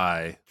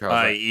I.I. Charles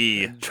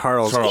I.E.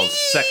 Charles.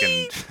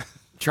 II.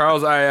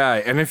 Charles II.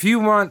 And if you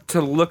want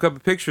to look up a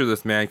picture of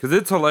this man, because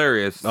it's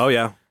hilarious Oh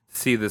yeah. to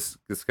see this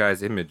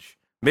guy's image,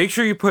 make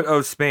sure you put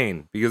of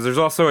Spain, because there's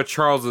also a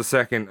Charles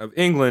II of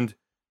England,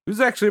 who's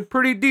actually a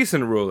pretty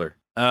decent ruler.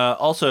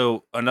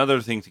 Also,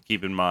 another thing to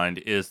keep in mind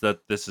is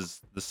that this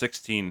is the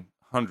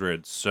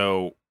 1600s,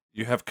 so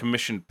you have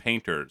commissioned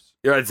painters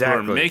Yeah, who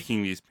are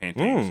making these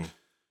paintings.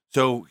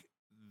 So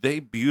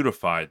they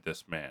beautified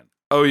this man.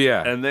 Oh,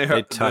 yeah. And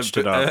they touched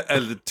it up.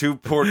 And the two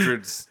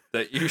portraits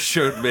that you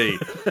showed me,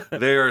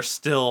 they are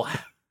still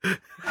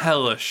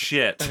hella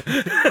shit.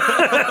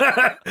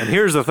 And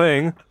here's the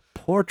thing: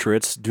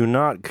 portraits do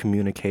not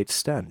communicate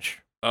stench.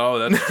 Oh,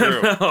 that's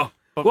true. No.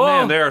 But Well-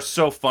 man, they are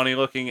so funny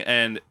looking,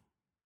 and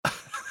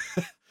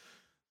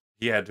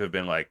he had to have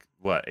been like,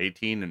 what,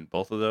 18 in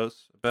both of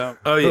those? About?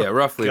 Oh, yeah,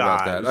 roughly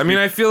about God. that. I mean,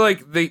 I feel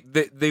like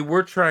they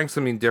were trying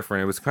something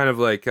different. It was kind of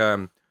like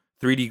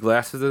 3D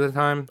glasses at the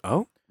time.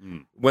 Oh.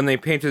 When they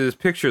painted this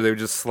picture, they would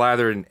just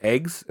slather it in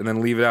eggs and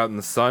then leave it out in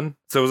the sun.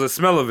 So it was a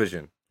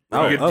smell-o-vision.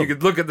 Oh, You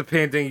could look at the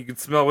painting, you could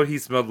smell what he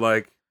smelled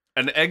like.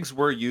 And eggs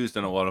were used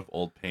in a lot of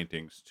old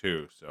paintings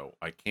too, so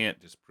I can't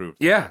disprove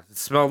that. Yeah, it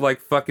smelled like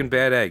fucking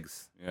bad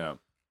eggs. Yeah.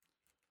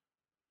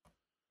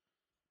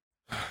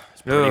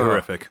 It's pretty Ugh.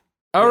 horrific.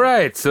 All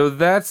right, so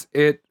that's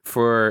it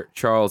for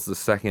Charles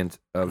II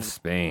of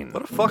Spain.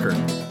 What a fucker.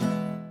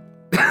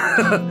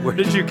 Where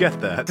did you get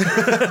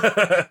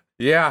that?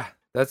 Yeah,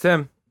 that's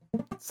him.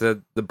 It's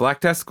the Black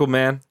Testicle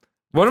Man.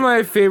 One of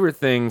my favorite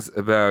things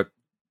about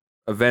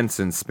events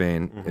in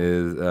Spain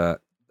is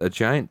a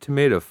giant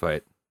tomato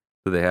fight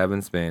that they have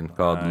in Spain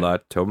called Right. La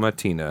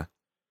Tomatina.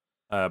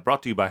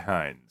 Brought to you by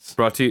Heinz.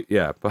 Brought to you,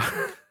 yeah.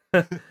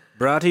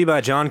 Brought to you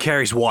by John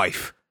Kerry's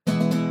wife.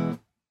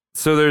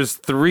 So there's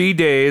 3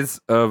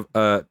 days of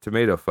a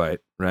tomato fight,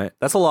 right?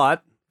 That's a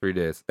lot. 3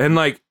 days. And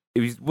like,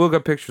 if you look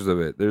up pictures of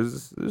it,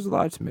 there's a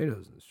lot of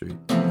tomatoes in the street.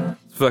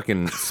 It's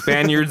fucking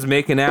Spaniards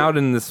making out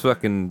in this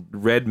fucking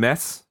red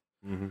mess.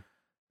 Mhm.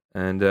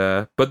 And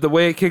but the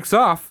way it kicks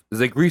off is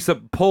they grease up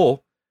a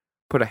pole,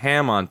 put a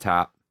ham on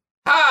top.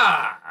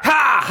 Ha!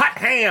 Hot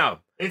ham!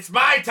 It's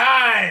my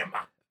time!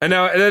 And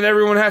then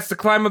everyone has to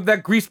climb up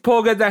that grease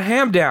pole, get that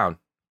ham down.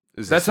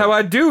 That's how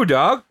I do,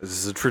 dog. This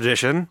is a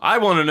tradition. I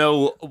want to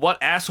know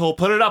what asshole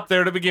put it up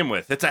there to begin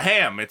with. It's a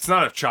ham. It's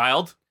not a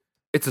child.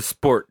 It's a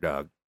sport,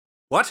 dog.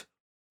 What?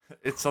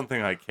 It's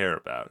something I care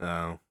about.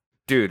 Oh.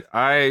 Dude,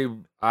 I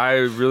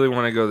really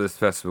want to go to this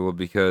festival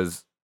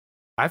because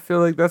I feel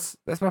like that's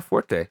my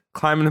forte.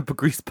 Climbing up a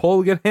grease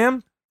pole to get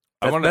ham?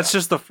 That's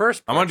just the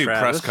first I part, want to do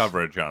Travis. press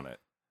coverage on it.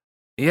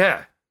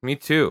 Yeah, me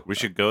too. We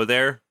should go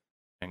there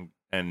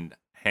and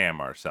ham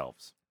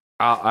ourselves.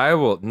 I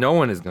will. No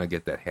one is gonna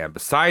get that ham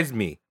besides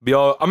me.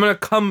 I'm gonna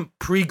come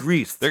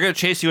pre-greased. They're gonna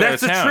chase you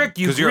That's out of the town trick,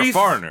 you because you're a grease-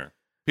 foreigner.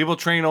 People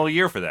train all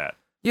year for that.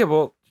 Yeah,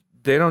 well,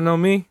 they don't know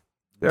me.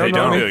 They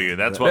don't me. know you.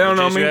 That's They what don't will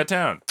know chase you me. out of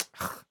town.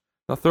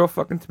 They'll throw a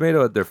fucking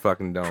tomato at their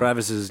fucking dome.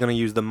 Travis is going to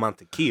use the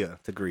mantequilla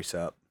to grease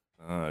up.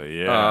 Oh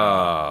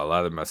yeah.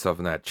 Lather myself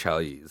in that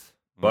cheese.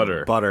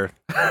 Butter. Butter.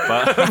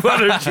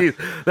 Butter cheese.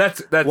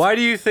 That's Why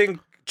do you think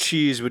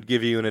cheese would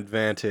give you an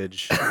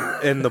advantage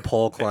in the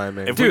pole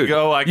climbing? If we Dude,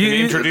 go, I can you-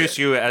 introduce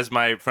you as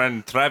my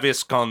friend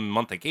Travis con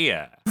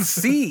Montequilla.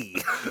 C.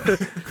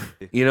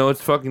 You know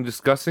what's fucking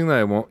disgusting that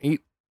I won't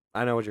eat?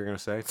 I know what you're going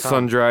to say. Tom.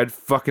 Sun-dried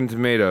fucking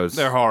tomatoes.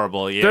 They're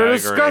horrible. Yeah, They're I agree.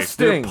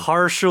 disgusting. They're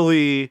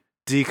partially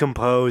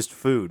decomposed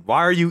food. Why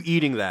are you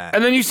eating that?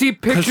 And then you see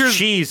Because pictures.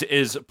 cheese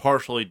is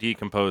partially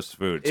decomposed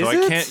food, so Is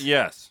I it? can't.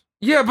 Yes.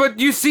 Yeah, but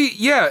you see,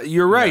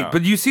 you're right. Yeah.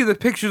 But you see the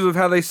pictures of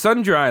how they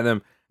sun dry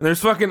them, and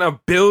there's fucking a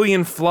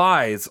billion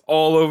flies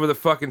all over the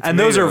fucking tomatoes. And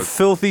those are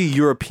filthy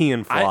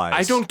European flies.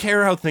 I don't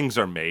care how things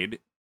are made.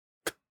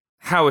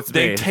 how it's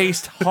They made.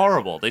 taste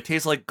horrible. They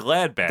taste like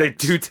Glad bags. They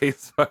do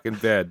taste fucking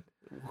bad.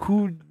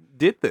 Who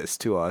did this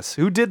to us?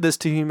 Who did this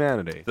to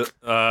humanity? The, Is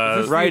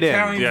this right the in.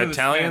 Italians the or the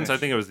Italians? I Spanish?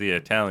 think it was the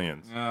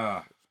Italians.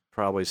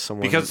 Probably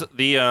someone. Because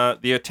the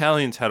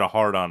Italians had a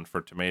hard-on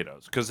for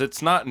tomatoes because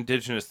it's not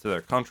indigenous to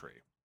their country.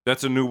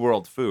 That's a New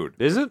World food.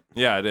 is it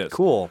Yeah, it is.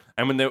 cool?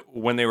 And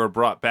when they were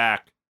brought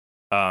back,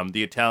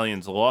 the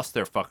Italians lost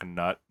their fucking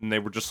nut, and they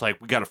were just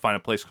like, we got to find a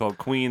place called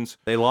Queens.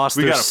 They lost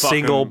We their gotta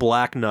single fucking-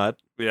 black nut.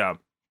 Yeah.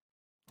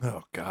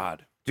 Oh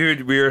God.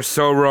 Dude, we are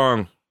so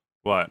wrong.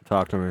 What?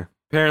 Talk to me.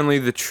 Apparently,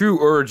 the true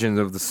origin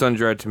of the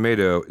sun-dried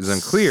tomato is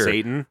unclear.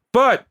 Satan.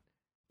 But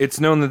it's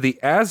known that the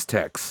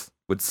Aztecs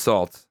would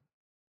salt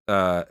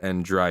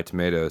and dry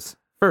tomatoes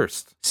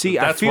first. See,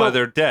 I That's feel why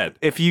they're dead.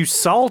 if you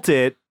salt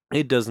it,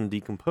 it doesn't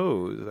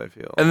decompose. I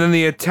feel. And then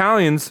the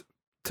Italians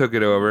took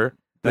it over.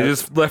 They That-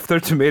 just left their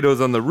tomatoes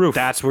on the roof.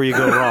 That's where you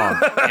go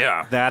wrong.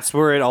 Yeah. That's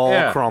where it all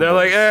yeah. crumbles. They're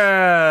like,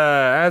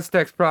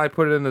 Aztecs probably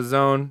put it in the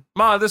zone.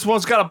 Ma, this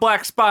one's got a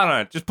black spot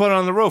on it. Just put it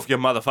on the roof, you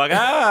motherfucker.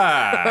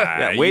 Ah!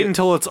 Yeah, wait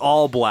until it's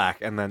all black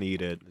and then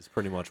eat it. Is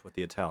pretty much what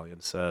the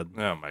Italians said.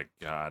 Oh my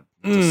God.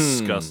 Mm.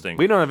 Disgusting.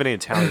 We don't have any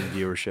Italian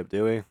viewership,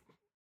 do we?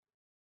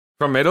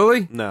 From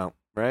Italy? No,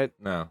 right?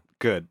 No.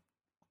 Good.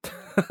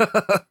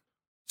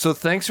 So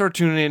thanks for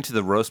tuning in to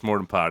the Roast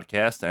Mortem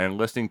podcast and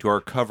listening to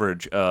our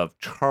coverage of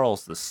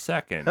Charles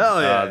II.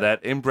 Hell yeah.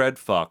 That inbred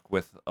fuck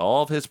with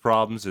all of his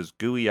problems, his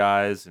gooey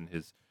eyes and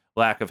his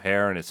lack of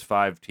hair and his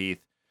 5 teeth.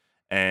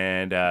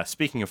 And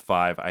speaking of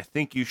 5, I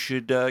think you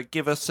should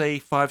give us a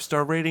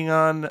 5-star rating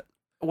on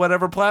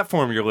whatever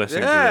platform you're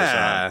listening to this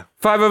on.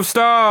 5 of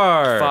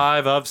stars.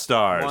 5 of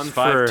stars. One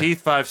 5 for-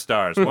 teeth, 5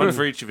 stars. One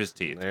for each of his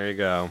teeth. There you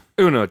go.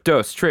 Uno,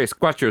 dos, tres,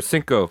 cuatro,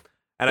 cinco.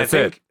 And That's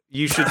I think it.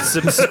 you should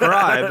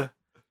subscribe.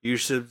 you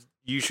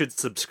should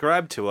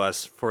subscribe to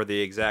us for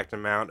the exact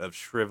amount of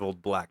shriveled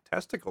black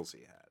testicles he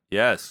had.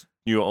 Yes.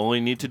 You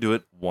only need to do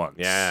it once.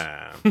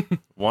 Yeah.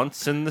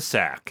 Once in the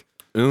sack.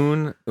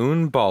 Un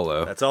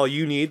ballo. That's all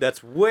you need.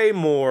 That's way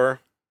more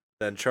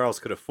than Charles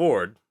could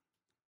afford.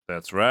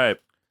 That's right.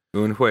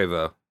 Un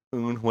huevo.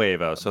 Un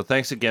huevo. So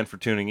thanks again for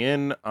tuning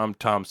in. I'm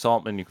Tom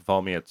Saltman. You can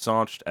follow me at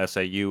Saunched,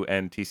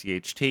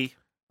 SAUNTCHT.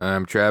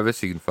 I'm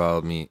Travis. You can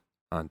follow me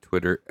on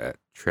Twitter at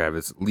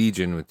Travis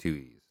Legion with 2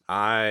 E's.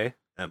 I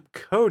am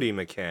Cody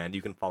McCann.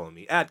 You can follow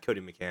me at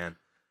Cody McCann,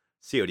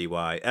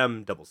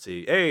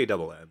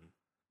 CODYMCCANN.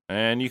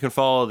 And you can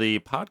follow the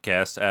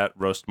podcast at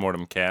Roast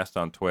Mortem Cast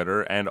on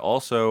Twitter and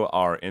also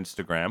our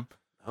Instagram.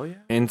 Oh yeah.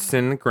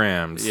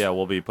 Instagrams. Yeah,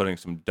 we'll be putting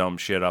some dumb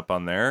shit up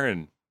on there,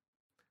 and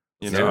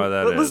you know Yeah. how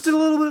that is. Let's do a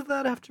little bit of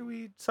that after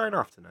we sign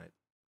off tonight.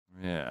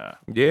 Yeah.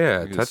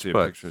 Yeah, You can touch see a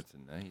butts. picture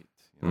tonight.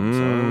 You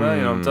know what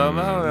I'm talking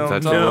about? You know what I'm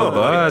Touch talking little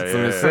about? butts. Yeah,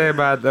 Let me yeah. say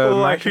about the Why are you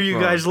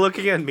microphone. guys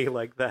looking at me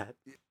like that?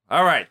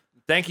 All right.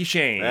 Thank you,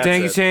 Shane. That's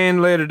Thank you, it.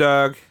 Shane. Later,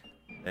 dog.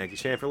 Thank you,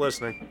 Shane, for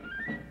listening.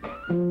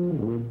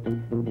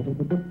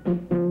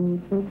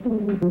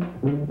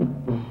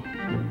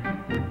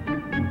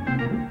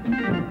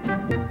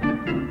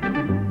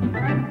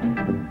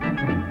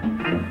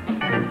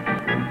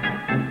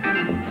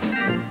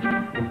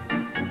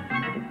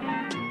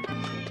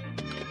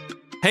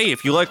 Hey,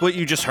 if you like what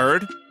you just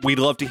heard, we'd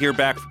love to hear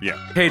back from you.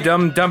 Hey,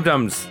 dumb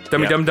dums,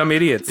 dummy Yeah. dumb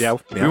idiots. Yeah,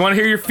 yeah. We want to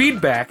hear your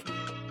feedback,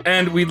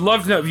 and we'd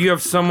love to know if you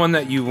have someone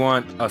that you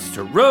want us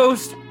to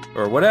roast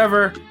or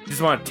whatever. You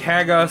just want to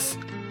tag us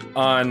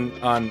on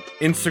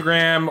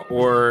Instagram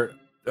or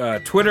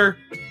Twitter,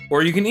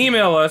 or you can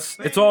email us.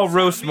 It's all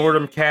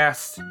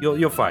roastmortemcast.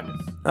 You'll find it.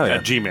 Oh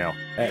At Gmail.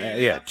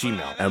 Yeah,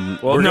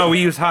 Gmail. Well, No, we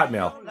use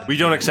Hotmail. We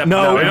don't accept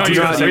No, we don't do use-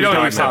 not we don't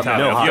Hotmail. use Hotmail.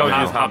 No, If you don't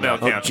Hotmail. use Hotmail,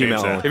 Oh, can't change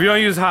Gmail. that. If you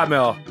don't use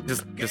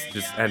Hotmail,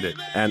 just end it.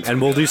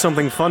 And we'll do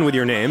something fun with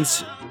your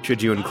names.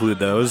 Should you include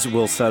those,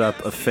 we'll set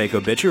up a fake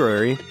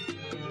obituary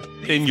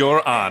In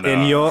your honor.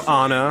 in your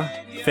honor.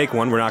 Fake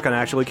one. We're not going to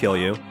actually kill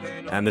you.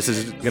 And this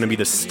is going to be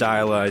the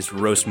stylized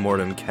roast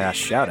mortem cast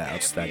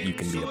shoutouts that you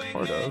can be a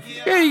part of.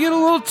 Yeah, you get a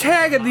little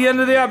tag at the end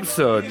of the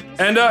episode.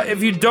 And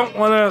if you don't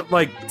want to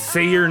like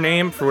say your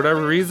name for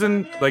whatever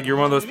reason, like you're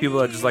one of those people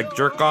that just like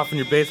jerk off in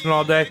your basement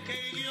all day,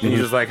 and you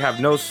just like have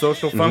no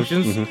social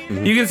functions,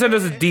 you can send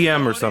us a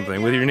DM or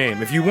something with your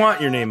name if you want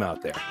your name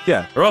out there.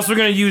 Yeah. Or else we're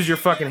gonna use your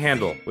fucking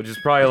handle, which is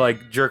probably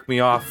like jerk me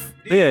off.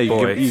 Yeah, you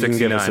Boy, can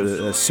give us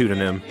 69. a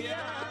pseudonym.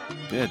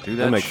 Yeah, do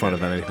that. We'll make shit. fun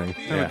of anything.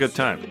 Have a good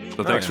time.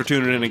 So thanks for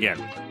tuning in again.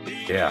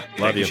 Yeah,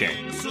 Love you, you.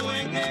 Shane.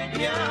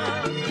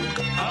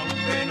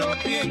 Aunque no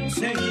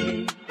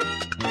piensen,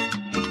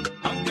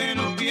 aunque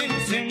no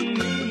piensen en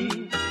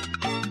mí,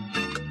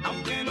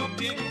 aunque no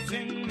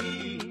piensen